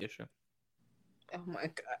privacy issue. Oh my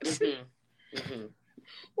god.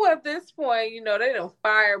 Well, at this point, they don't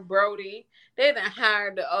fire Brody. They done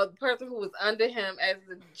hired the person who was under him as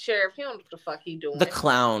the sheriff. He don't know what the fuck he doing. The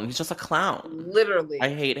clown. He's just a clown. Literally. I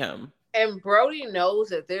hate him. And Brody knows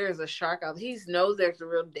that there is a shark out there. He knows there's a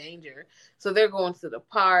real danger. So they're going to the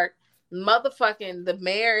park. The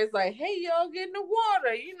mayor is like, hey, y'all get in the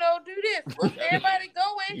water. Do this. Let's everybody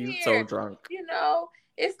go in here. You're so drunk.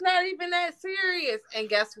 It's not even that serious. And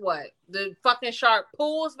guess what? The fucking shark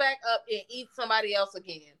pulls back up and eats somebody else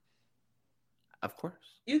again. Of course.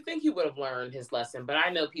 You think he would have learned his lesson, but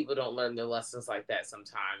I know people don't learn their lessons like that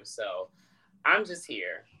sometimes. So I'm just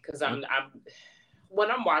here because I'm when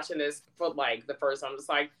I'm watching this for like the first time, I'm just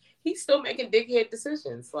like, he's still making dickhead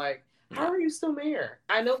decisions. Like, how are you still mayor?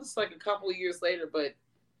 I know this is like a couple of years later, but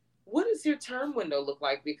what does your term window look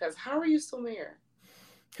like? Because how are you still mayor?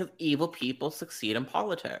 Because evil people succeed in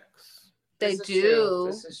politics. They do.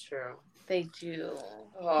 This is true. They do.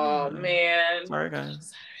 Oh, man. Sorry,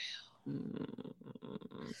 guys.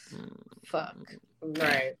 Fuck.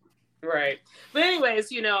 Right. But anyways,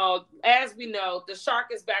 as we know, the shark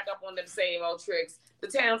is back up on them same old tricks. The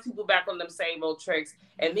townspeople back on them same old tricks.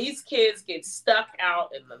 And these kids get stuck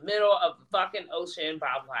out in the middle of the fucking ocean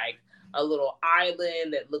by like a little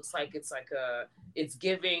island that looks like it's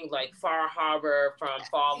giving like Far Harbor from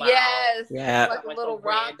Fallout. Yes. Yeah. Like little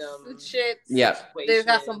rocks and shit. Yeah. They've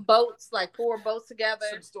got some boats, like 4 boats together.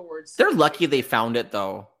 Some storage. They're lucky they found it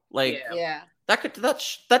though. Like, yeah. That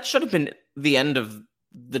should have been the end of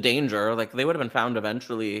the danger. Like, they would have been found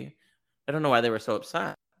eventually. I don't know why they were so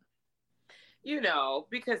upset.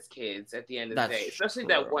 because kids at the end of That's the day, especially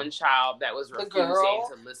true. that one child that was refusing girl?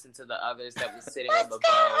 to listen to the others that was sitting on the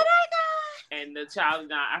boat. And the child did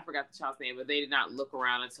not, I forgot the child's name, but they did not look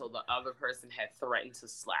around until the other person had threatened to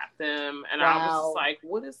slap them. And I was just like,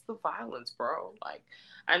 what is the violence, bro? Like,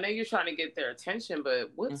 I know you're trying to get their attention,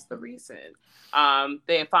 but what's the reason?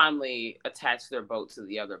 They finally attached their boat to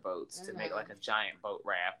the other boats to make like a giant boat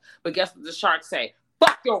raft. But guess what the sharks say?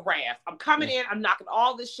 Fuck your raft. I'm coming in. I'm knocking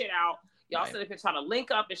all this shit out. Y'all said if you're trying to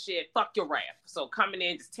link up and shit, fuck your raft. So coming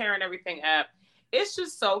in, just tearing everything up. It's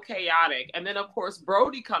just so chaotic. And then, of course,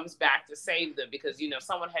 Brody comes back to save them because,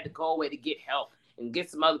 someone had to go away to get help and get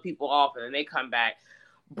some other people off. And then they come back.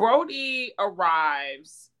 Brody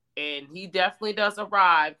arrives, and he definitely does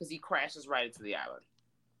arrive because he crashes right into the island.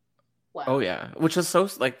 Wow. Oh, yeah. Which is so,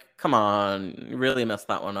 come on. You really messed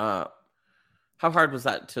that one up. How hard was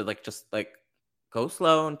that to, just go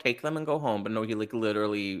slow and take them and go home? But no, he,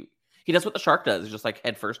 literally... He does what the shark does. Just,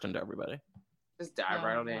 head first into everybody. Just dive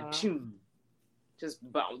right on in. Just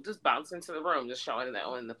bounce into the room, just showing that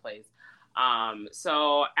in the place.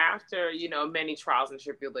 So after, many trials and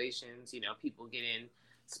tribulations, people getting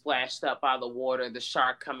splashed up by the water, the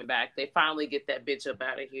shark coming back, they finally get that bitch up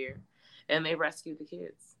out of here and they rescue the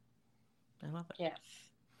kids. I love it. Yes.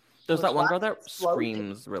 There's that one girl that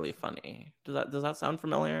screams really funny. Does that sound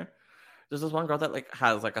familiar? There's this one girl that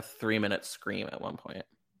has a 3-minute scream at one point.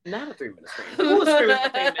 Not a 3-minute scream. Who was screaming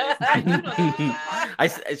for 3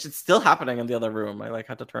 minutes? It's still happening in the other room. I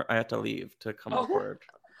had to leave to come upward.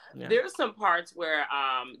 Yeah. There's some parts where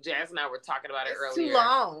Jazz and I were talking about it earlier. Too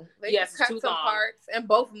long. They cut some parts in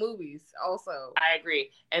both movies also. I agree.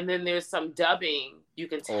 And then there's some dubbing. You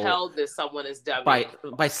can tell that someone is dubbing.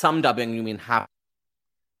 By some dubbing, you mean half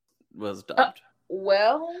was dubbed.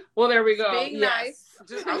 Well, there we go. Being nice.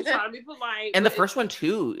 I'm trying to be polite. And the first one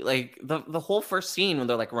too, the whole first scene when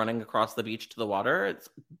they're running across the beach to the water, it's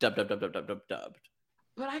dubbed.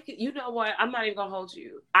 But I could, you know what? I'm not even gonna hold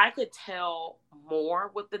you. I could tell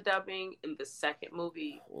more with the dubbing in the second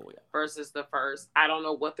movie versus the first. I don't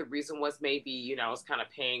know what the reason was. Maybe I was kind of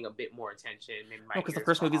paying a bit more attention. Because the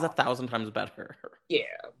first movie's 1,000 times better. Yeah,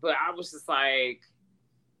 but I was just like.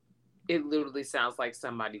 It literally sounds like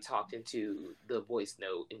somebody talked into the voice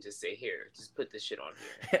note and just say, "Here, just put this shit on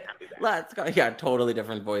here." Let's go. Yeah, totally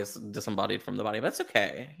different voice, disembodied from the body. But it's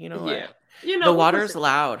okay. You know what? Yeah. The water's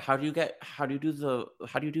loud. How do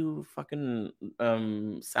you do fucking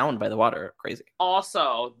sound by the water? Crazy.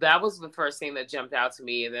 Also, that was the first thing that jumped out to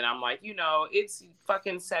me, and then I'm like, it's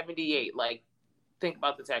fucking 78. Think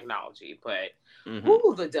about the technology, but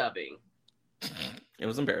the dubbing. It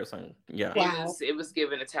was embarrassing. Yeah. Wow. It was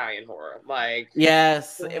given Italian horror.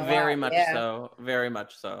 Yes, very much so. Very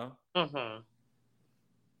much so.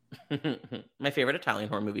 My favorite Italian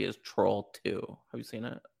horror movie is Troll 2. Have you seen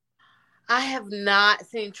it? I have not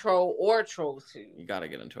seen Troll or Troll 2. You gotta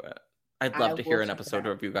get into it. I'd love to hear an episode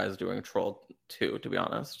of you guys doing Troll 2, to be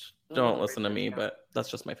honest. Don't listen to me, but that's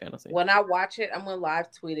just my fantasy. When I watch it, I'm gonna live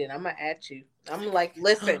tweet it. I'm gonna at you. I'm like,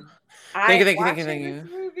 listen. Thank you.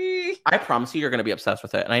 Movie. I promise you're gonna be obsessed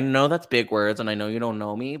with it. And I know that's big words, and I know you don't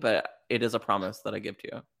know me, but it is a promise that I give to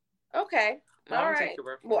you. Okay. All right.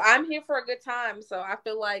 Well, I'm here for a good time, so I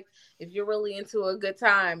feel like if you're really into a good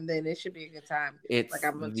time, then it should be a good time. It's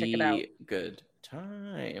I'm gonna check it out. Good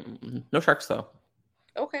time. No sharks though.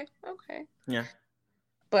 Okay. Yeah.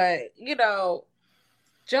 But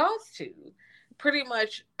Jaws 2, pretty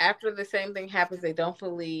much after the same thing happens, they don't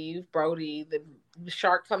believe Brody. The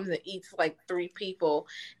shark comes and eats 3 people.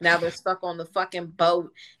 Now they're stuck on the fucking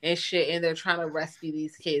boat and shit, and they're trying to rescue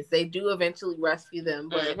these kids. They do eventually rescue them,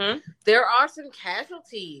 but there are some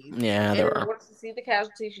casualties. Yeah, there are. In order to see the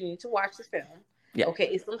casualties, you need to watch the film. Yeah. Okay,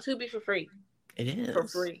 it's on Tubi for free. It is. For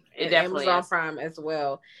free. It and Amazon Prime as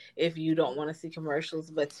well if you don't want to see commercials,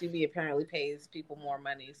 but Tubi apparently pays people more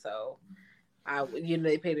money, so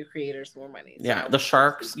they pay the creators more money. So the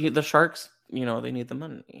sharks, they need the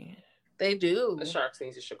money. They do. The sharks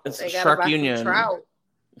need to show. It's Shark Union. Trout.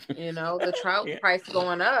 The trout price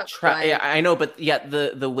going up. Yeah, I know, but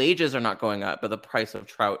the wages are not going up, but the price of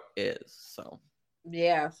trout is. So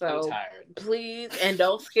yeah, so please, and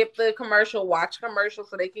don't skip the commercial. Watch commercials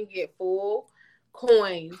so they can get full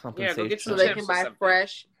coin. Yeah, go get so they can buy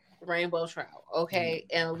fresh rainbow trout. Okay,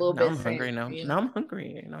 and a little bit. I'm hungry now. Now I'm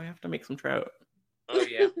hungry. Now I have to make some trout. Oh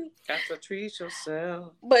yeah, got to treat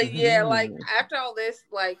yourself. But yeah, after all this,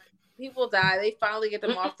 people die. They finally get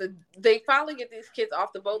them off They finally get these kids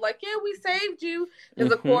off the boat. Yeah, we saved you.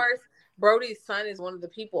 Because of course, Brody's son is one of the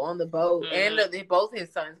people on the boat, and they both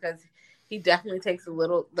his sons, because he definitely takes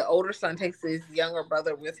the older son takes his younger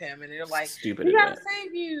brother with him, and they're like, stupid. We gotta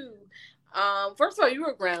save you. First of all, you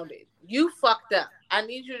were grounded. You fucked up. I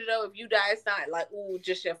need you to know if you die, it's not like, ooh,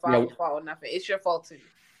 just your fault, your fault, nothing. It's your fault too.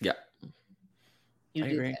 Yeah. You I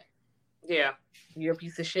did agree. that. Yeah. You're a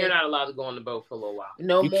piece of shit. You're not allowed to go on the boat for a little while.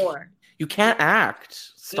 No more. You can't act.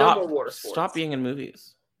 Stop. No more water sports. Stop being in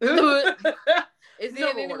movies. Is he in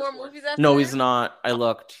any more movies after No, that? he's not. I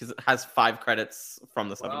looked. He has 5 credits from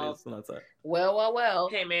the 70s, and that's it. Well.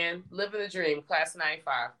 Hey, man. Living the dream. Class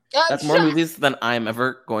 95. That's more movies than I'm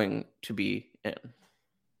ever going to be in.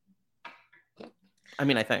 I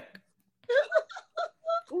mean, I think.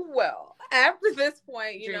 Well, after this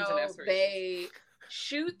point, you Dreams know, and aspirations. they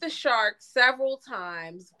shoot the shark several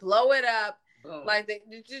times, blow it up. Boom. Like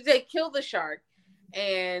they kill the shark,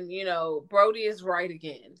 and you know Brody is right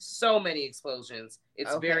again. So many explosions.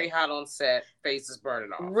 It's Okay. very hot on set. Face is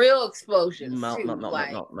burning off. Real explosions. Melt, too, melt, melt,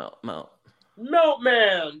 like, melt, melt, melt. Melt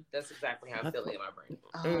man. That's exactly how I'm feeling in my brain.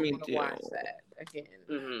 oh, I'm Me gonna too. watch that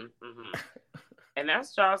again. And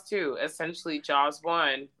that's Jaws 2. Essentially Jaws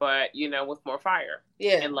 1, but you know, with more fire.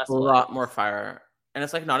 Yeah. And less A lot more fire. And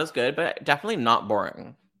it's like not as good, but definitely not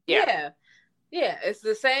boring. Yeah. It's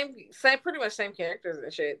the same, pretty much same characters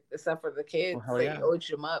and shit, except for the kids. Well, hell They yeah. age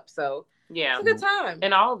them up, so Yeah. it's a good time.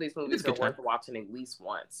 And all of these movies It's a are good worth time. watching at least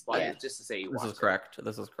once. Like Yeah. just to say you This watch is correct.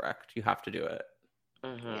 This is correct. You have to do it.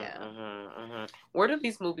 Where do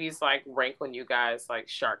these movies like rank on you guys like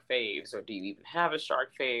shark faves, or do you even have a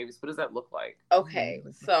shark faves? What does that look like? Okay,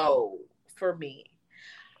 so for me,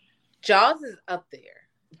 Jaws is up there,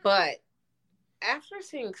 but after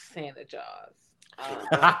seeing Santa Jaws,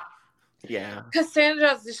 Yeah. because Santa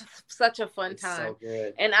Jaws is just such a fun It's time, so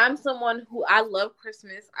good. and I'm someone who I love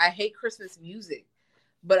Christmas. I hate Christmas music,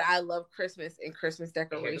 but I love Christmas and Christmas Hear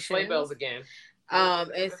the decorations. sleigh bells again.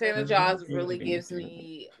 And Santa Jaws really gives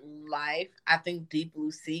me life. I think Deep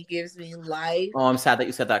Blue Sea gives me life. Oh, I'm sad that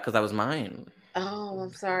you said that because that was mine. Oh,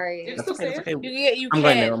 I'm sorry. You That's still okay, say that's it? okay. You I'm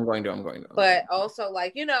can. going to. But also,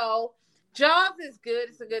 like, you know, Jaws is good.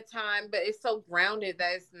 It's a good time, but it's so grounded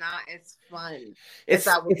that it's not as fun as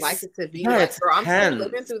I would like it to be. Yeah, Like, it's girl, I'm still tense.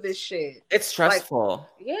 living through this shit. It's stressful.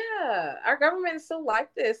 Yeah, our government is still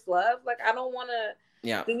like this, love. Like, I don't want to.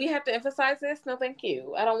 Yeah. Do we have to emphasize this? No, thank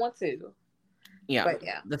you. I don't want to. Yeah. But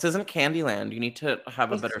yeah. This isn't Candyland. You need to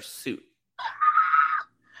have a better suit.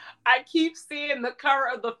 I keep seeing the cover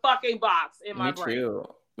of the fucking box in my Me brain. too.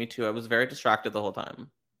 Me too. I was very distracted the whole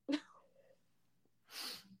time.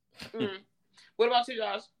 What about you,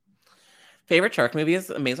 Josh? Favorite shark movie is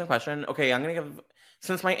amazing question. Okay, I'm gonna give,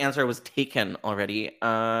 since my answer was taken already,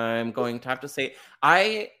 I'm going to have to say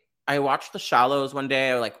I watched The Shallows one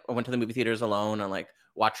day. I went to the movie theaters alone and like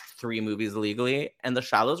watched 3 movies illegally, and The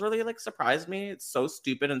Shallows really like surprised me. It's so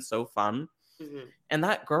stupid and so fun. And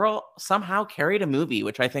that girl somehow carried a movie,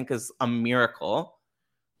 which I think is a miracle.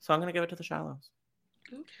 So I'm gonna give it to The Shallows.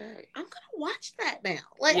 Okay. I'm going to watch that now.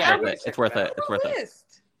 Like, Yeah, It's worth it. It's worth it.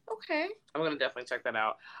 list. Okay. I'm gonna definitely check that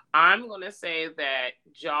out. I'm gonna say that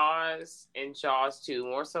Jaws and Jaws 2,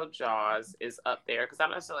 more so Jaws, is up there because I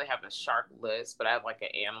don't necessarily have a shark list, but I have like an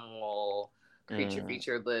animal creature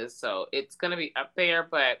feature list, so it's gonna be up there.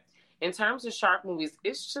 But in terms of shark movies,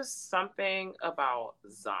 it's just something about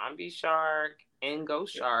Zombie Shark and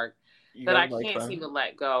Ghost Shark that I can't seem to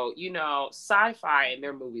let go. You know, sci-fi and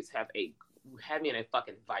their movies have me in a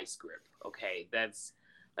fucking vice grip. Okay, that's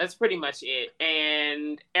pretty much it.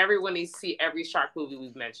 And everyone needs to see every shark movie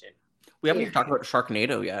we've mentioned. We haven't even talked about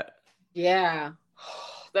Sharknado yet. Yeah.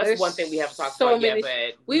 That's There's one thing we haven't talked so about many-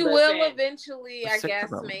 yet, but We listen, will eventually, There's I 6 of guess,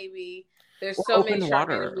 them. maybe. There's Or so many Open Sharknado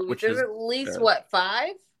Water, movies. which There's is at least, good. what, 5?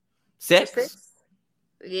 6?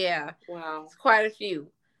 Yeah. Wow. It's quite a few.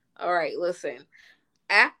 All right, listen.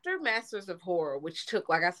 After Masters of Horror, which took,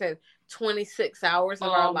 like I said, 26 hours of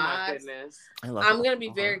our Oh my lives, goodness. I love I'm it. going to be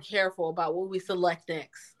very careful about what we select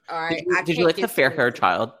next. All right. Did you like the Fair Haired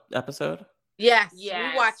Child episode? Yes.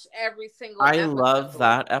 Yes. We watched every single I episode. love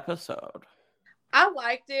that episode. I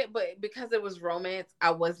liked it, but because it was romance,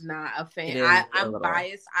 I was not a fan. It is a I'm little.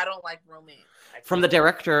 biased. I don't like romance. From the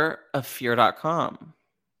director of Fear.com.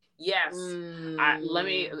 Yes. Let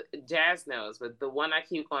me. Mm. Jazz knows, but the one I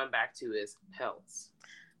keep going back to is Pelts.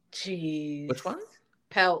 Jeez. Which one?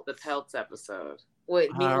 Pelts. The Pelts episode. With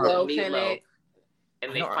Meatloaf in Meatloaf. it.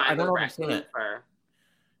 And they I find don't the know if I've seen raccoon it. fur.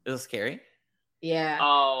 Is it scary? Yeah.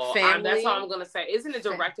 Oh, that's Family. all I'm gonna say. Isn't it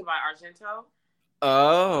directed by Argento?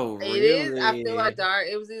 Oh, It really? is. I feel like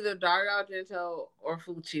it was either Dario Argento or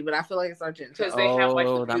Fucci, but I feel like it's Argento. Because they have like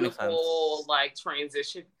Oh, the that makes sense. beautiful like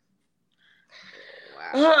transition.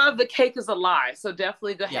 The Cake is a Lie. So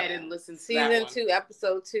definitely go ahead and listen to Season 2,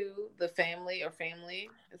 episode 2, The Family.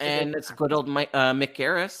 And it's good old Mick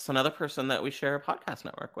Garris, another person that we share a podcast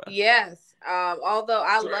network with. Yes. Although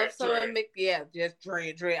I love some of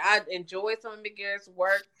Dre. I enjoy some of Mick Garris'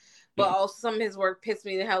 work, but also some of his work pissed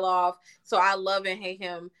me the hell off. So I love and hate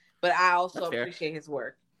him, but I also appreciate his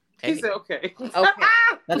work. He said, okay. Okay.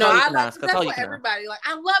 That's no, all you I can like ask. That's all you what can everybody like.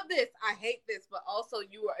 I love this. I hate this, but also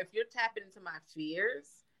if you're tapping into my fears,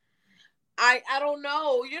 I don't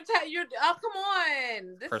know. You're come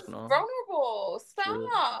on. This Personal. is vulnerable.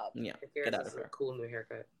 Stop. Yeah. Get out of here. Cool new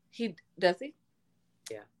haircut. He does he?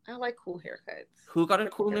 Yeah. I like cool haircuts. Who got a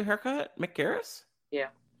cool new haircut? Mick Garris? Yeah.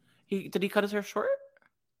 Did he cut his hair short?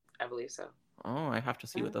 I believe so. Oh, I have to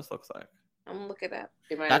see what this looks like. I'm gonna look it up.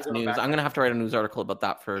 That's news. I'm gonna have to write a news article about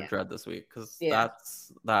that for Dread this week because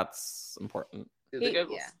that's important.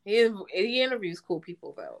 He interviews cool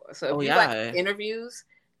people though. So if you like interviews,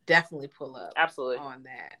 definitely pull up. Absolutely on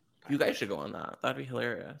that. You guys should go on that. That'd be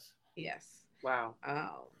hilarious. Yes. Wow.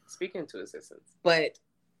 Speaking to assistants, but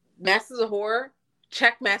Masters of Horror.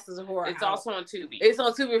 Check Masters of Horror. It's also on Tubi. It's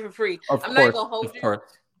on Tubi for free. I'm not gonna hold you.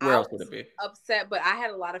 Where else would it be? Upset, but I had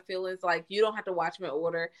a lot of feelings. Like you don't have to watch them in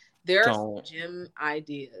order. There are some gym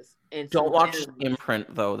ideas. And don't watch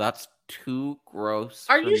Imprint though. That's too gross.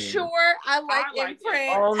 Are you sure? I like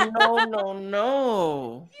Imprint. Oh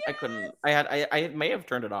no! I couldn't. I may have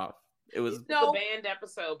turned it off. It was the banned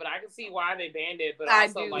episode, but I can see why they banned it. But I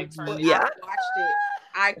also do. like, I watched it.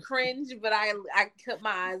 I cringed, but I cut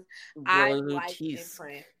my eyes. I like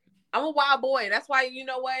Imprint. I'm a wild boy. That's why, you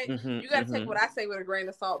know what? You got to take what I say with a grain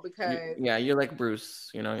of salt because... you're like Bruce,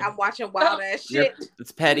 you know. I'm watching wild ass shit.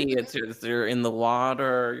 It's petty. You're in the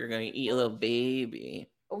water. You're going to eat a little baby.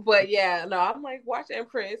 But yeah, no, I'm like watching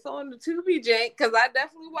Imprint. It's on the Tubi, Jake, because I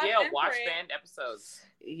definitely watched Imprint. Watch banned episodes.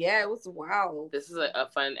 Yeah, it was wild. This is a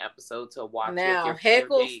fun episode to watch. Now,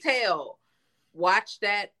 Heckle's Tale. Watch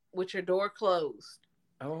that with your door closed.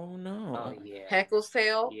 Oh no! Oh yeah. Heckle's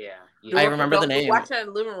Tale. Yeah. I remember the name. Watch it in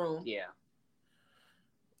the living room. Yeah.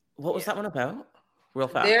 What was that one about? Real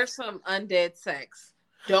fast. There's some undead sex.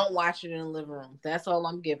 Don't watch it in the living room. That's all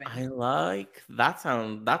I'm giving. I like that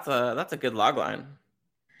sound. That's a good log line.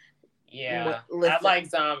 Yeah. I like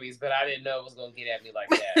zombies, but I didn't know it was gonna get at me like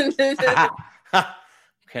that.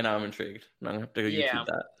 Okay, now I'm intrigued. I'm gonna have to YouTube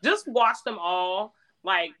that. Just watch them all.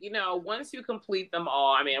 Like, once you complete them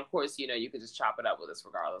all, I mean, of course, you could just chop it up with us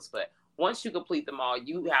regardless. But once you complete them all,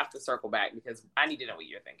 you have to circle back because I need to know what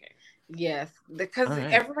you're thinking. Yes, because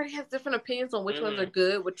everybody has different opinions on which ones are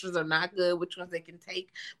good, which ones are not good, which ones they can take,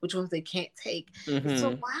 which ones they can't take. It's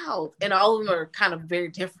so wild. And all of them are kind of very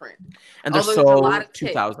different. And they're so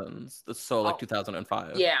 2000s. It's so like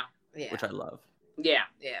 2005. Yeah. Which I love. Yeah.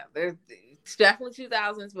 It's definitely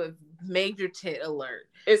 2000s, but major tit alert.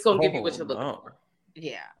 It's going to give you what you're looking for.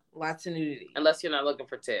 Yeah, lots of nudity. Unless you're not looking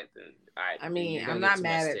for tit, then I'm not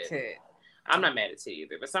mad at tit. I'm not mad at tit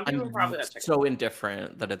either, but some people probably not check so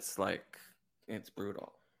indifferent that it's like it's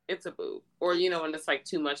brutal. It's a boob, or when it's like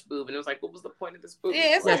too much boob, and it was like, what was the point of this boob?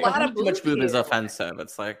 Yeah, it's a lot of boob. Too much boob is offensive.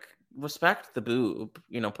 It's like respect the boob,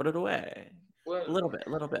 put it away. Well, a little bit.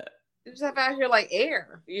 You just have out here like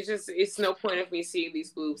air. It's no point of me seeing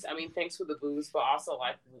these boobs. I mean, thanks for the boobs, but also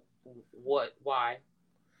like, what? Why?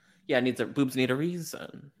 Yeah, boobs need a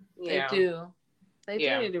reason. Yeah. They do. They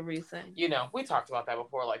do need a reason. We talked about that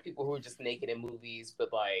before. Like people who are just naked in movies,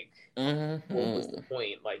 but like, what was the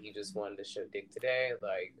point? Like you just wanted to show dick today.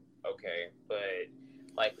 Like, okay, but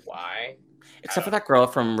like, why? Except for that girl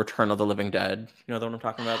from Return of the Living Dead. You know the one I'm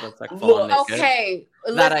talking about? That's like full naked. Okay,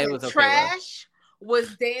 that I was okay trash.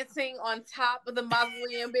 Was dancing on top of the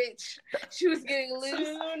mausoleum, bitch. She was getting loose.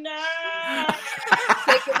 Taking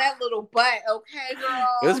that little butt, okay,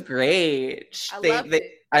 girl. It was great.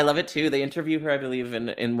 I love it too. They interview her, I believe,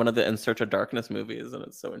 in one of the In Search of Darkness movies, and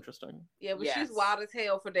it's so interesting. Yeah, but she's wild as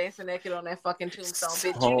hell for dancing naked on that fucking tombstone,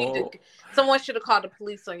 bitch. Someone should have called the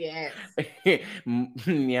police on your ass. Yeah,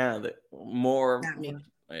 more. Yeah,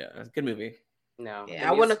 it's a good movie. No. Yeah,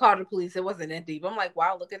 I wouldn't have called the police. It wasn't that deep. I'm like,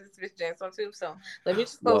 wow, look at this bitch dance on tombstone. Let me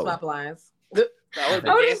just close my blinds.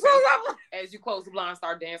 As you close the blinds,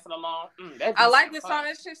 start dancing along. I like this song.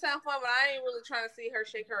 That shit sound fun, but I ain't really trying to see her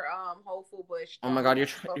shake her whole full bush. Oh my god, you're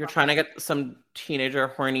trying to get some teenager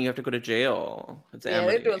horny. You have to go to jail. It's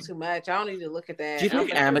Amity. They're doing too much. I don't need to look at that. Do you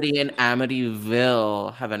think Amity and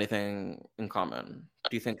Amityville have anything in common?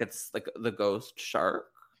 Do you think it's like the ghost shark,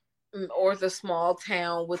 or the small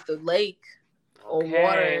town with the lake? Or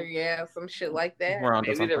water, some shit like that. We're on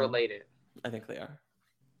Maybe they're related. I think they are.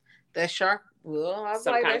 That shark. Well, I was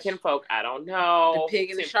some like, kind of kinfolk. I don't know. The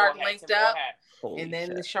pig and the Tinfoil shark hat, linked tinfoil up, hat. Holy and then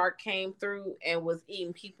shit. the shark came through and was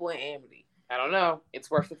eating people in Amity. I don't know.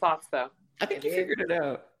 It's worth the thoughts, though. I think you figured it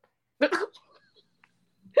out.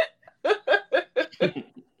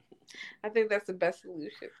 I think that's the best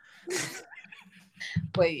solution.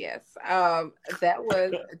 But yes, that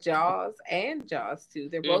was Jaws and Jaws 2.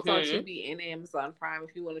 They're both on Tubi and Amazon Prime.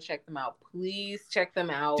 If you want to check them out, please check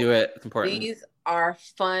them out. Do it. It's important. These are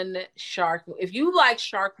fun shark. If you like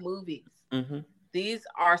shark movies, these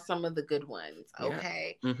are some of the good ones.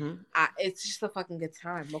 Okay, it's just a fucking good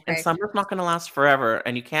time. Okay, and summer's not going to last forever,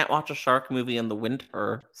 and you can't watch a shark movie in the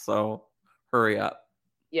winter. So hurry up.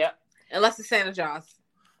 Yep. Unless it's Santa Jaws.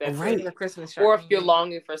 That's right. The Christmas shark or if movie. you're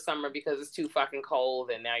longing for summer because it's too fucking cold,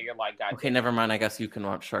 and now you're like, God. Okay, never mind. I guess you can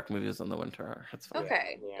watch shark movies in the winter. That's fine.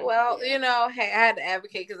 Okay. Yeah. Well, you know, hey, I had to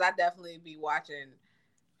advocate because I definitely be watching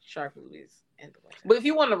shark movies in the winter. But if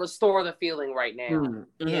you want to restore the feeling right now,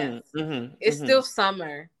 yes, it's still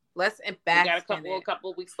summer. Let's bask we got a couple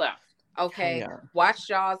of weeks left. Okay, watch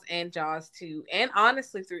Jaws and Jaws 2, and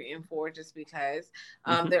honestly 3 and 4, just because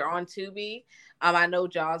they're on Tubi. I know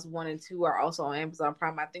Jaws 1 and 2 are also on Amazon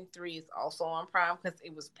Prime. I think 3 is also on Prime because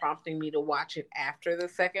it was prompting me to watch it after the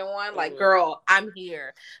second one. Like, girl, I'm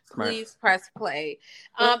here. Please press play.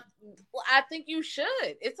 I think you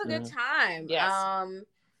should. It's a good time. Yes.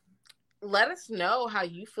 Let us know how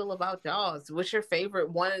you feel about Jaws. What's your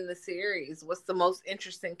favorite one in the series? What's the most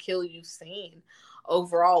interesting kill you've seen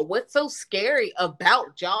overall? What's so scary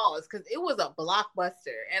about Jaws? Because it was a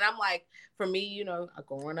blockbuster. And I'm like, for me, you know,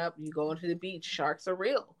 growing up, you go into the beach, sharks are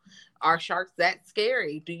real. Are sharks that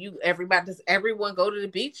scary? Does everyone go to the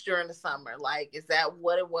beach during the summer? Like, is that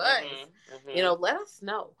what it was? You know, let us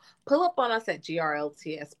know. Pull up on us at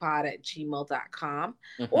grltspod@gmail.com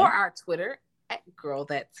or our Twitter at Girl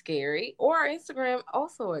That's Scary, or our Instagram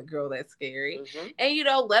also at Girl That's Scary. And you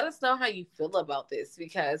know, let us know how you feel about this,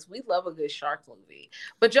 because we love a good shark movie.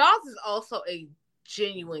 But Jaws is also a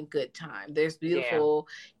genuine good time. There's beautiful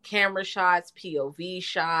camera shots, POV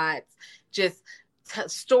shots, just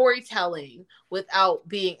storytelling without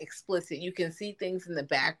being explicit. You can see things in the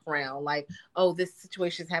background, like, oh, this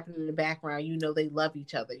situation is happening in the background. You know, they love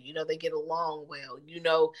each other. You know, they get along well. You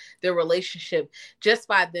know, their relationship just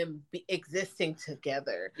by them existing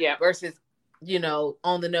together. Yeah. Versus, you know,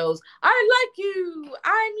 on the nose, I like you.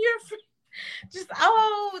 I'm your friend. Just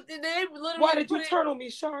they literally. Why did you turn on me,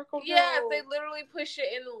 shark? Oh, yes, no. they literally push it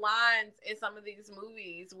in lines in some of these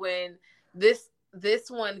movies when this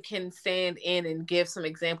one can stand in and give some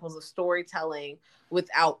examples of storytelling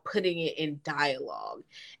without putting it in dialogue.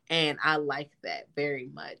 And I like that very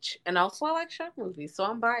much. And also I like shark movies, so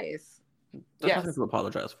I'm biased. That's nothing to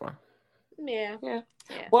apologize for. Yeah.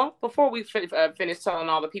 Well, before we finish telling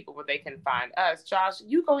all the people where they can find us, Josh,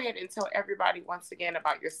 you go ahead and tell everybody once again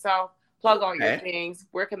about yourself. Plug all your things.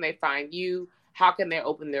 Where can they find you? How can they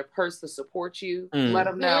open their purse to support you? Let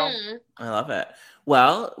them know. I love it.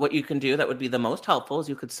 Well, what you can do that would be the most helpful is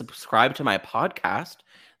you could subscribe to my podcast.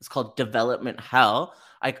 It's called Development Hell.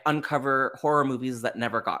 I uncover horror movies that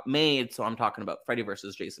never got made. So I'm talking about Freddy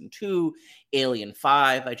vs. Jason 2, Alien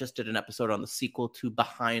 5. I just did an episode on the sequel to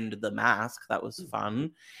Behind the Mask. That was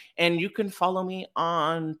fun. And you can follow me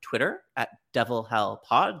on Twitter at Devil Hell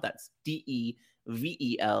Pod. That's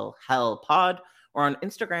DEVEL Hell Pod. Or on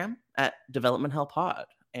Instagram at Development Hell Pod.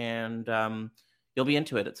 And you'll be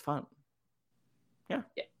into it. It's fun. Yeah.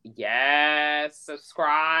 Yes.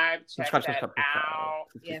 Subscribe. Check that out.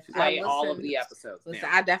 Yes. Play all of the episodes. Listen,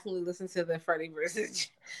 I definitely listened to the Freddy versus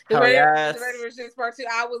Freddy versus Part 2.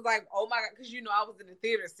 I was like, oh my God, because you know I was in the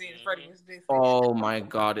theater seeing Freddy versus Jason. Oh my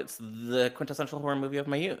God, it's the quintessential horror movie of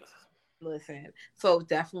my youth. Listen, so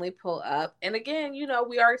definitely pull up. And again, you know,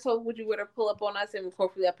 we already told would you rather pull up on us, and of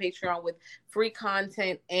course we have Patreon with free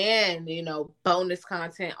content and, you know, bonus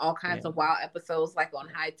content, all kinds of wild episodes like on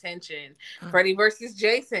High Tension, Freddy versus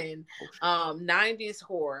Jason, 90s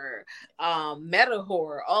horror, meta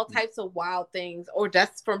horror, all types of wild things, or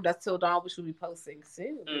From Dusk Till Dawn, which we'll be posting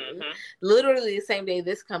soon. Literally the same day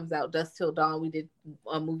this comes out, Dusk Till Dawn, we did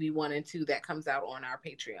a movie 1 and 2 that comes out on our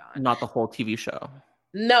Patreon. Not the whole TV show.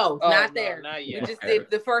 No, not there. Not yet. We just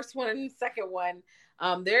did the first one and the second one.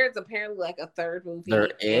 There's apparently like a third movie. There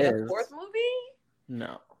and is. A fourth movie?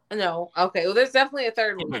 No. Okay. Well, there's definitely a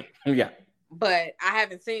third movie. Yeah. But I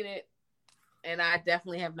haven't seen it, and I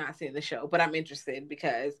definitely have not seen the show. But I'm interested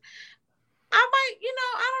because I might, you know,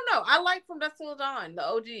 I don't know. I like From Dusk Till Dawn, the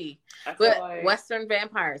OG. But like Western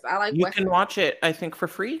vampires. I like You Western. can watch it, I think, for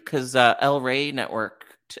free because El Rey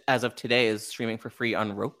Network, as of today, is streaming for free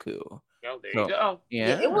on Roku. Oh, there you go.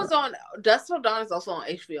 Yeah. It was on Dusk Till Dawn is also on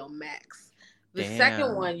HBO Max. The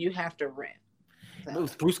second one you have to rent. So. It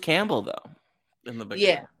was Bruce Campbell though in the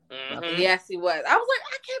beginning. Yes, he was. I was like,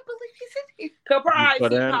 I can't believe he's in here. Surprise,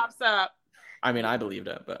 he pops up. I mean, I believed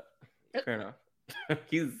it, but fair enough.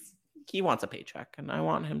 He wants a paycheck, and I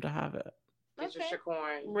want him to have it. Get your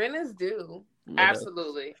coin. Rent is due.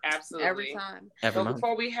 Absolutely. Every time. So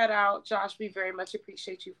before we head out, Josh, we very much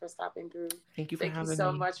appreciate you for stopping through. Thank you for having me. Thank you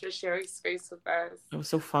so much for sharing space with us. It was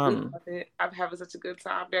so fun. Love it. I'm having such a good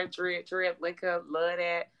time there. Dread, Linka, love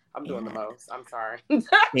that. I'm doing the most. I'm sorry. Thank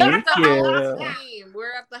you.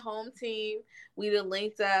 We're at the home team. We done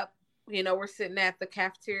linked up. You know, we're sitting at the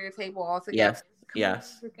cafeteria table all together.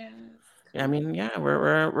 Yes. I mean, yeah,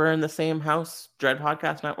 we're in the same house. Dread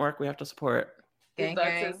Podcast Network. We have to support. We'd love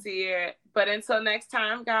to see it. But until next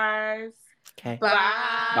time, guys. Okay.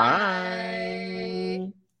 Bye.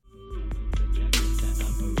 Bye.